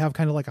once, so I have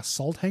kind of like a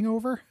salt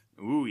hangover.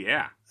 Ooh,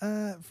 yeah.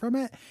 From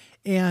it,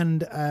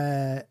 and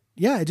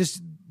it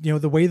just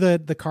the way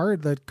the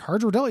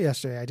cards were dealt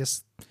yesterday, I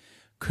just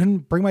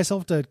couldn't bring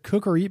myself to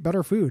cook or eat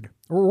better food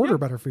or order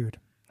better food.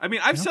 I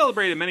mean, I've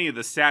celebrated many of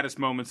the saddest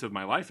moments of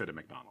my life at a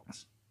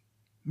McDonald's.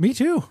 Me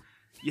too.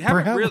 You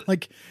haven't Perhaps, really,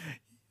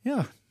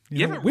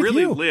 you haven't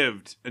really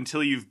lived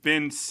until you've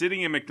been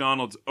sitting in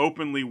McDonald's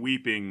openly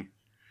weeping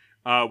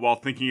while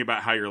thinking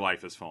about how your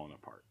life has fallen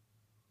apart.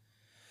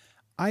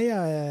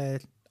 I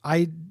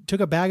took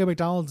a bag of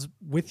McDonald's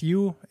with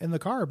you in the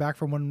car back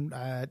from when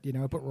I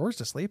put Roars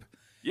to sleep.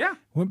 Yeah.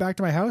 Went back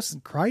to my house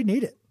and cried and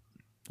ate it.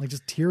 Like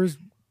just tears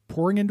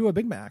pouring into a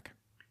Big Mac.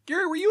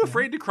 Gary, were you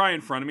afraid to cry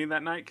in front of me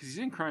that night? Because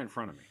you didn't cry in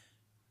front of me.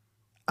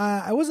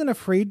 I wasn't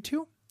afraid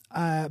to,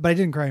 but I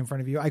didn't cry in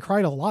front of you. I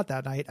cried a lot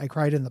that night. I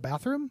cried in the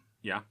bathroom.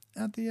 Yeah.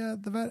 At the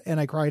vet, and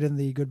I cried in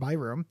the goodbye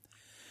room,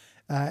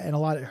 and a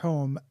lot at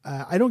home.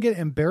 I don't get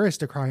embarrassed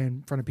to cry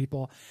in front of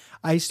people.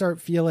 I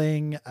start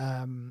feeling.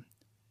 I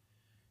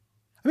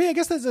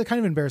guess that's a kind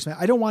of embarrassment.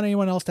 I don't want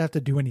anyone else to have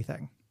to do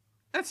anything.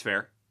 That's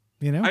fair.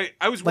 You know,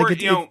 I was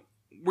worried.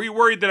 Were you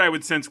worried that I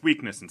would sense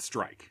weakness and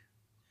strike?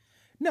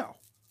 No.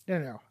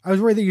 I was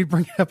worried that you'd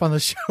bring it up on the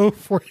show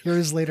 4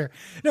 years later.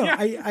 No, Yeah.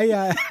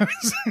 I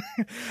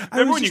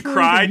Remember when you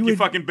cried, you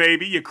fucking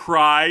baby? You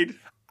cried.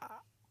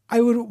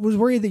 I was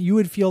worried that you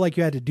would feel like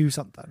you had to do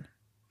something.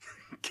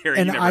 Gary,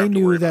 and you never I have to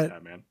knew worry that,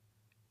 about that, man.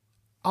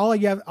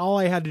 all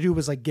I had to do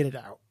was like get it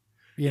out,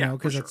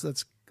 because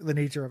that's the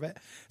nature of it.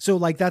 So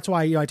like, that's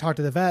why, I talked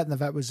to the vet, and the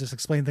vet was just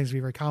explaining things to me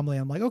very calmly.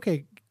 I'm like,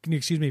 okay, can you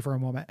excuse me for a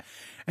moment?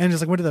 And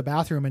just like went to the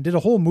bathroom and did a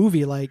whole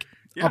movie, like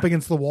up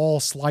against the wall,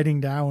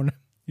 sliding down,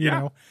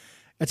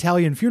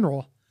 Italian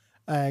funeral,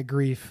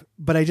 grief.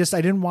 But I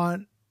didn't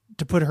want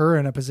to put her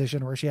in a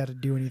position where she had to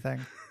do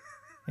anything,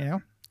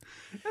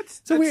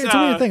 It's a weird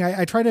thing.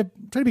 I try to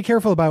be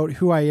careful about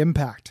who I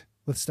impact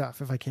with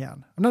stuff if I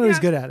can. I'm not always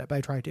good at it, but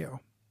I try to.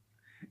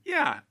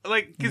 Yeah,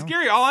 like, because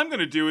Gary, all I'm going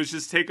to do is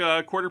just take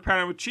a quarter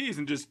pounder with cheese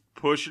and just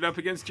push it up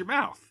against your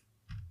mouth.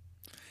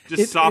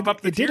 Just sop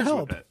up the tears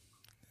with it.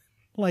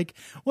 Like,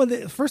 well,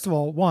 first of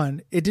all,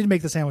 it did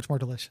make the sandwich more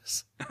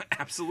delicious.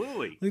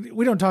 Absolutely.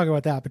 We don't talk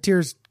about that, but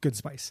tears, good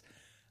spice.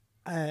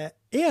 And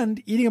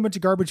eating a bunch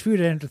of garbage food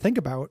I didn't have to think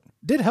about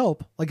did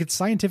help. Like, it's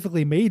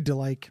scientifically made to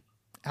like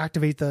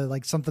activate the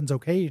like something's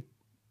okay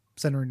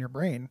center in your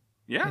brain.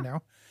 Yeah.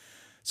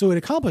 So it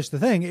accomplished the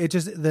thing. It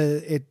just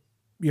and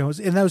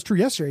that was true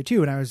yesterday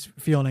too. And I was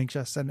feeling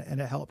anxious, and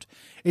it helped.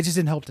 It just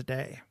didn't help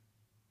today.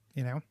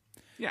 Yeah,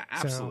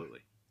 absolutely.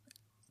 So,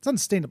 it's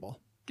unsustainable.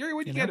 Gary,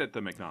 what'd you get at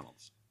the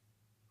McDonald's?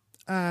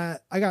 I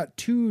got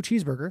 2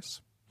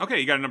 cheeseburgers. Okay,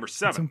 you got a number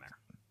 7 there.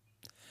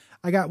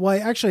 I got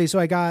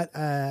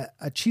a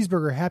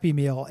cheeseburger Happy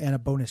Meal and a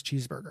bonus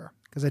cheeseburger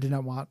because I did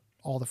not want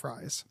all the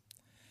fries,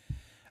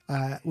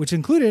 which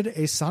included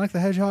a Sonic the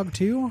Hedgehog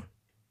 2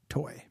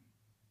 toy.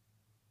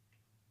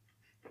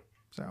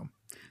 So.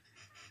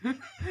 Yeah,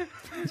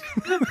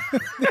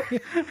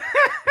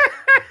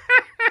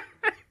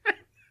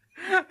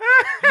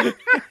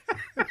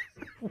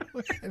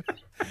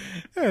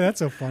 that's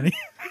so funny.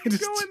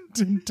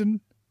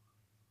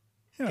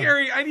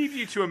 Gary, I need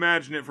you to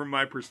imagine it from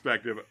my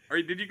perspective.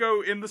 Did you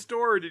go in the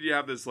store, or did you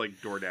have this like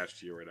DoorDash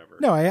to you or whatever?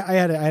 No, I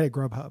had it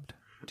Grubhubbed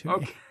to me.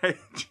 Okay.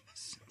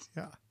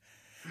 Yeah.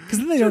 Because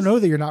then they don't know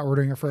that you're not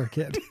ordering it for a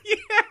kid.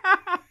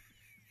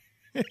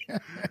 Yeah.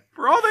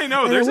 For all they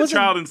know, And there's it a wasn't-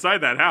 child inside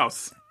that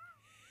house.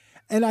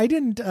 And I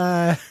didn't,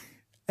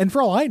 and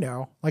for all I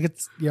know, like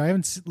it's, I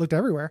haven't looked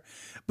everywhere,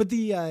 but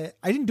I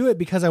didn't do it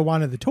because I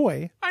wanted the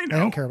toy. I know. I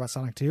don't care about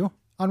Sonic 2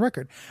 on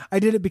record. I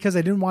did it because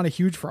I didn't want a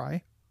huge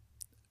fry.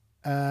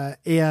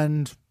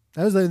 And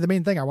that was the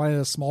main thing. I wanted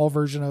a small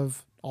version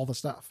of all the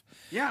stuff.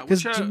 Yeah.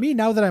 Because to me,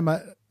 now that I'm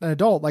an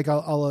adult, like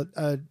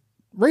a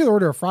regular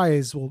order of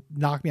fries will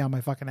knock me on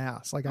my fucking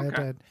ass. Like I have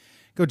to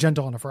go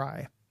gentle on a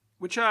fry.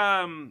 Which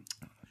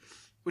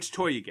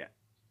toy you get?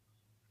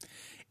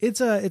 It's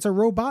a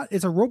robot.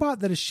 It's a robot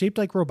that is shaped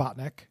like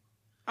Robotnik.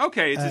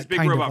 Okay, it's this big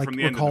kind of robot like from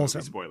the end of the recalls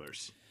movie. him.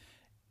 Spoilers.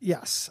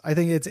 Yes, I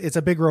think it's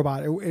a big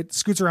robot. It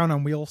scoots around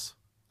on wheels.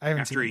 I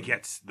haven't After seen he it.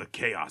 gets the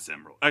Chaos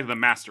Emerald, the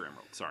Master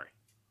Emerald. Sorry.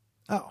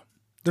 Oh,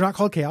 they're not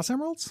called Chaos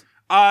Emeralds?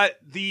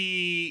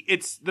 The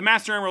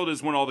Master Emerald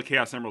is when all the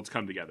Chaos Emeralds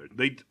come together.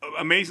 They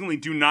amazingly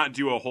do not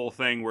do a whole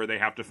thing where they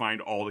have to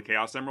find all the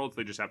Chaos Emeralds.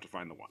 They just have to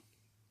find the one.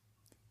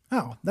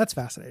 Oh, that's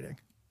fascinating.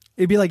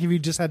 It'd be like if you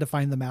just had to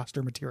find the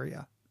Master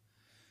Materia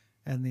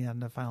in the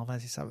end of Final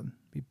Fantasy VII. It'd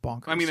be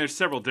bonkers. I mean, there's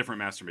several different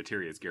Master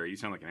Materias, Gary. You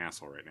sound like an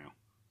asshole right now.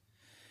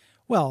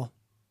 well,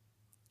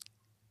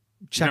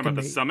 You're talking about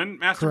the checkmate. Summon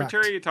Master Correct.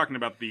 Materia? You're talking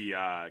about the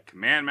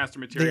Command Master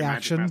Materia, The Magic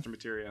action. Master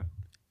Materia?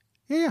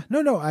 Yeah.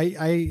 No,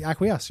 I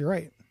acquiesce. You're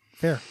right.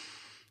 Fair.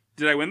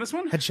 Did I win this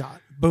one? Headshot.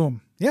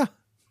 Boom. Yeah,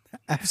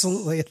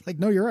 absolutely. It's like,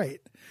 no, you're right.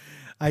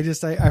 I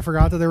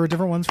forgot that there were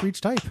different ones for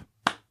each type.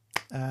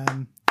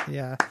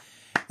 Yeah.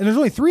 And there's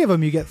only 3 of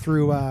them you get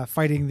through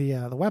fighting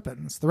the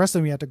weapons. The rest of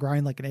them you have to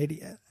grind like an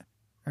idiot,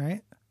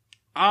 right?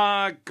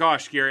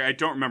 Gosh, Gary, I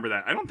don't remember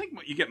that. I don't think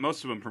you get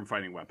most of them from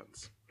fighting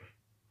weapons.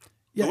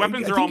 Yeah, The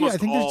weapons I are think- almost I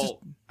think there's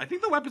all. I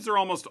think the weapons are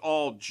almost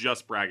all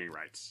just bragging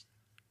rights.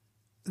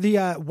 The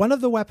one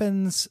of the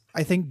weapons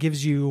I think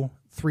gives you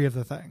 3 of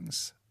the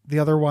things. The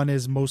other one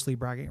is mostly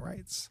bragging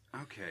rights.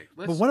 Okay,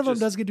 But one of them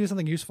does do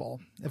something useful,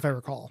 if I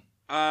recall.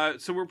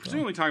 So we're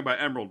presumably talking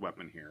about Emerald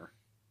Weapon here.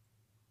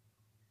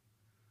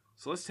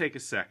 So let's take a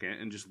second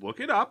and just look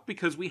it up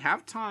because we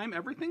have time.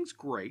 Everything's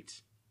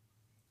great.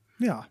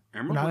 Yeah,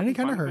 Emerald not in any Weapon,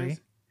 kind of Final hurry.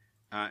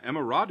 Fantasy.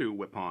 Emeradu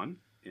Weapon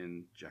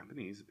in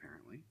Japanese,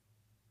 apparently.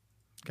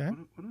 Okay,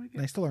 What do I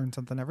get? nice to learn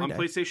something every On day.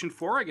 PlayStation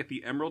 4, I get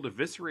the Emerald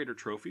Eviscerator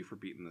Trophy for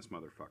beating this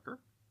motherfucker.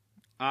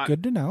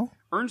 Good to know.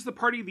 Earns the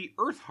party the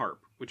Earth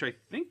Harp, which I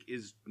think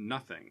is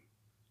nothing.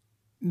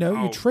 No,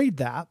 Oh. you trade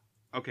that.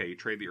 Okay, you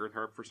trade the Earth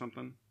Harp for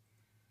something?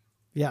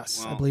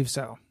 Yes, I Well, believe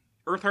so.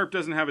 Earth Harp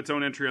doesn't have its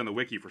own entry on the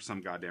wiki for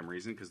some goddamn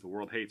reason because the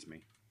world hates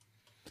me.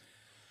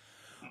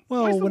 Why is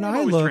Well, the when world I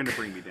always look, trying to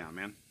bring me down,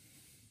 man?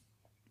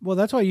 well,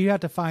 that's why you have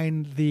to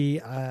find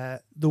the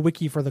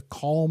wiki for the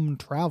Calm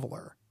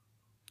Traveler,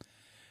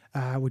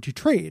 which you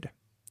trade.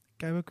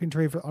 Okay, we can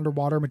trade for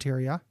underwater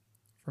materia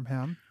from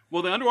him.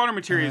 Well, the underwater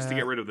materia is to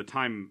get rid of the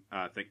time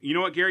thing. You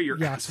know what, Gary? You're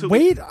Yes. absolutely...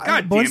 Wait,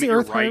 God once damn it, the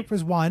Earth you're right. Harp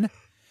is won,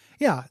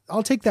 yeah,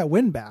 I'll take that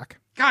win back.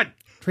 God,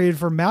 Traded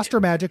for Master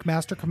Magic,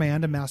 Master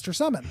Command, and Master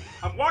Summon.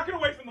 I'm walking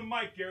away from the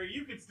mic, Gary.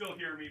 You can still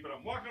hear me, but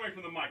I'm walking away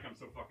from the mic. I'm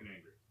so fucking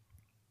angry.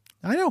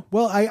 I know.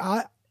 Well,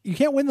 I you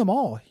can't win them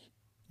all.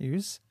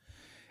 Hughes.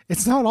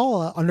 It's not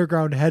all an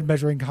underground head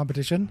measuring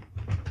competition.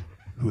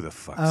 Who the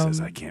fuck says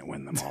I can't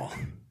win them all?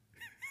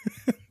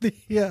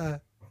 If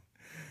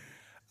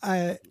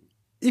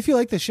you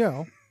like the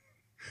show,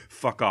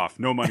 Fuck off.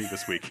 No money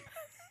this week.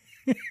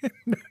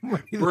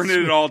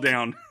 Burning it all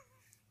down.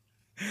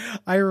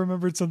 I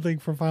remembered something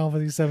from Final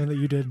Fantasy VII that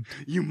you did.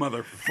 You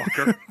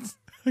motherfucker.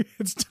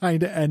 It's time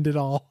to end it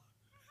all.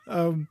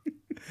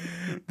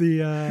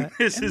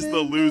 This is the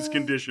lose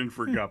condition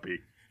for Guppy.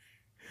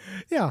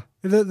 Yeah,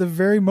 the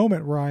very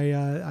moment where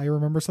I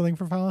remember something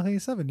from Final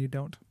Fantasy VII, you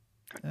don't.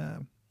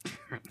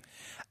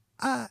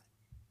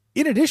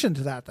 In addition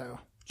to that, though,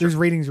 there's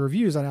ratings and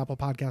reviews on Apple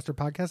Podcast or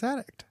Podcast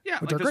Addict. Yeah,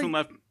 which like are this great. one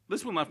left.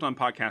 This one left on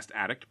Podcast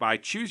Addict by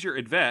Choose Your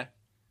Adve.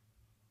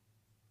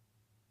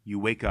 You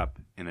wake up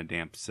in a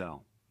damp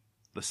cell.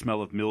 The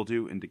smell of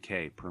mildew and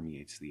decay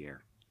permeates the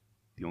air.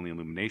 The only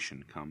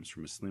illumination comes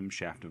from a slim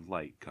shaft of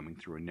light coming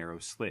through a narrow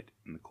slit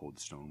in the cold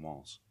stone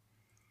walls.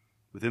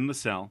 Within the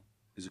cell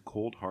is a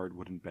cold, hard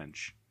wooden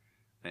bench,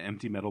 an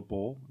empty metal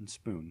bowl and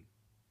spoon,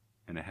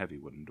 and a heavy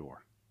wooden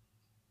door.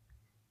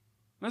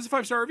 That's a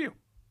 5-star review.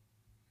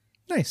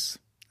 Nice.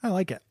 I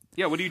like it.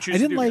 Yeah, what do you choose I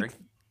to didn't do, like. Gary?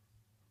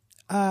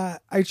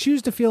 I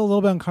choose to feel a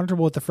little bit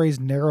uncomfortable with the phrase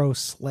 "narrow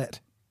slit."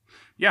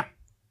 Yeah.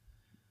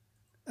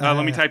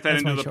 Let me type that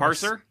that's into my the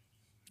choice. parser.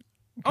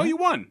 Oh, you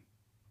won.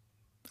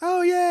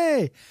 Oh,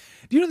 yay!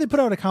 Do you know they put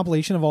out a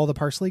compilation of all the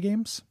Parsley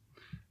games?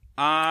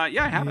 Yeah,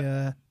 I have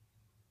it.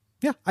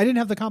 Yeah, I didn't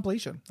have the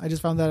compilation. I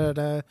just found that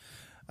at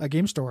a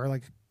game store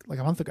like a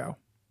month ago.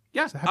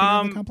 Yeah, So happy to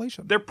have the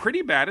compilation. they're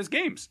pretty bad as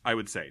games, I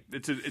would say.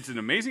 It's an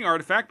amazing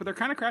artifact, but they're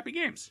kind of crappy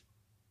games.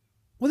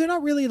 Well, they're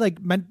not really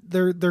like meant.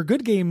 They're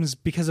good games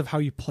because of how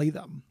you play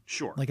them.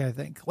 Sure. Like I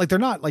think like they're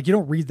not like you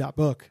don't read that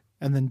book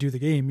and then do the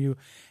game. You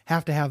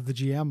have to have the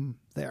GM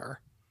there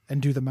and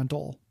do the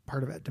mental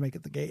part of it to make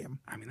it the game.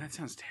 I mean, that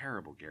sounds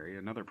terrible, Gary.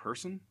 Another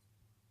person?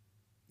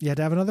 You have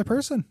to have another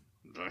person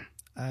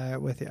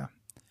Ugh. with you.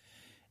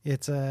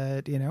 It's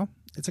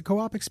it's a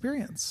co-op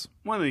experience.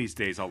 One of these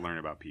days I'll learn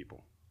about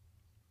people.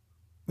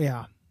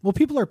 Yeah. Well,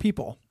 people are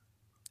people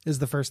is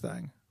the first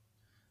thing.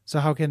 So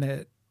how can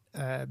it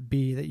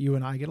be that you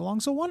and I get along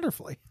so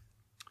wonderfully?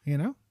 You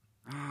know?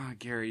 Ah,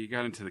 Gary, you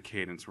got into the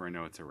cadence where I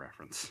know it's a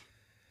reference.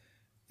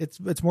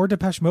 It's more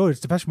Depeche Mode. It's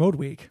Depeche Mode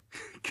week.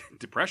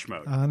 Depeche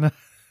Mode. I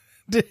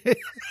I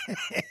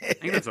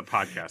think that's a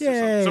podcast. Or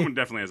Yay. someone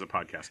definitely has a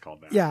podcast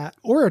called that. Yeah,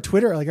 or a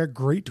Twitter, like a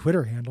great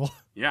Twitter handle.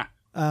 Yeah.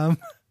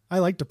 I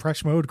like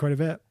Depeche Mode quite a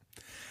bit.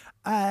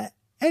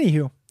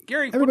 Anywho,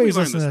 Gary, what did we everybody's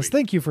learn listening to this. week?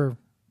 Thank you for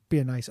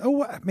being nice.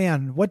 Oh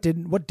man, what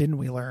didn't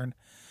we learn?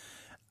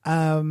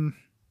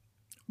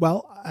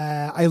 Well,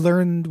 I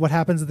learned what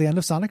happens at the end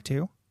of Sonic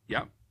 2.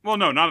 Yeah. Well,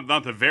 no,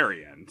 not the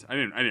very end. I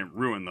didn't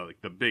ruin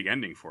the big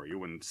ending for you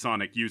when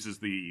Sonic uses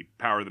the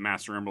power of the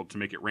Master Emerald to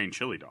make it rain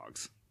chili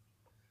dogs.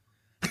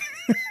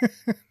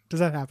 Does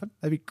that happen?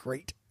 That'd be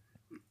great.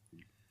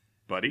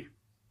 Buddy,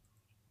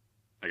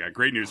 I got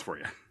great news for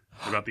you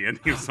about the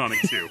ending of Sonic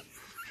 2.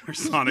 Where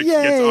Sonic Yay.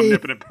 gets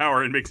omnipotent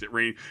power and makes it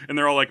rain. And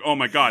they're all like, oh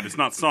my god, it's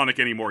not Sonic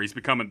anymore. He's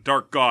become a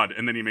dark god.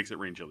 And then he makes it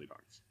rain chili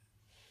dogs.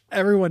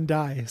 Everyone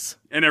dies,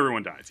 And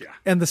everyone dies, yeah.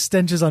 and the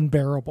stench is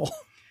unbearable.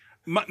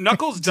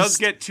 Knuckles does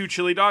get 2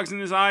 chili dogs in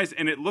his eyes,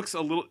 and it looks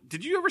a little...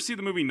 Did you ever see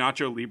the movie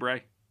Nacho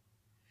Libre?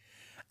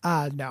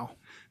 No.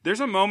 There's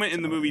a moment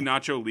in the movie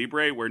Nacho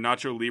Libre where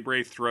Nacho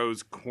Libre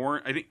throws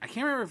corn. I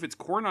can't remember if it's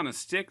corn on a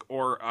stick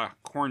or a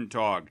corn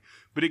dog,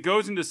 but it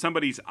goes into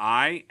somebody's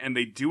eye, and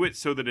they do it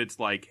so that it's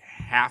like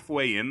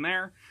halfway in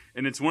there,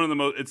 and it's one of the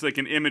most. It's like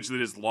an image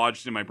that is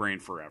lodged in my brain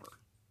forever.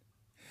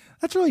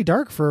 That's really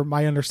dark for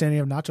my understanding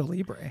of Nacho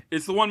Libre.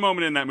 It's the one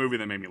moment in that movie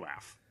that made me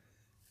laugh.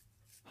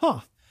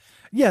 Huh.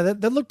 Yeah,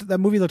 that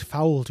movie looked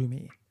foul to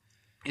me.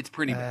 It's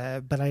pretty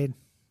bad. But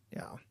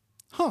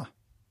Huh.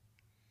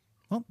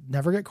 Well,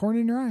 never get corn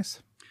in your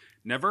eyes.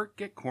 Never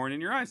get corn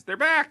in your eyes. They're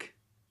back.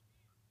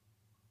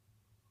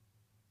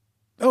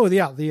 Oh,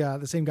 yeah,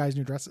 the same guy's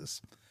new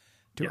dresses.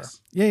 To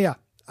Yes. her.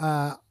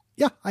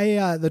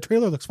 Yeah. The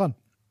trailer looks fun.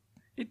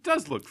 It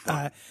does look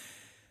fun.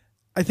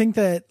 I think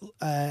that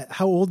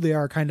how old they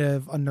are kind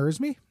of unnerves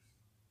me.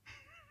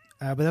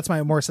 But that's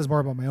says more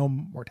about my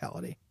own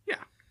mortality. Yeah.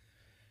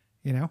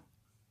 You know,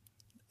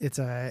 it's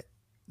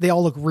they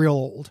all look real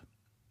old.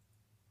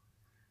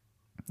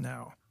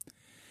 No.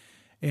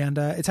 And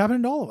it's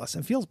happening to all of us.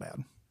 It feels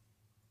bad.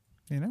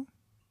 You know?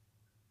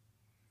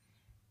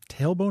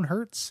 Tailbone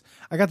hurts.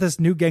 I got this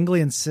new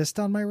ganglion cyst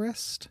on my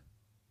wrist.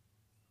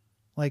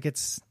 Like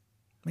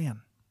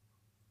man,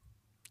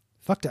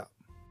 fucked up.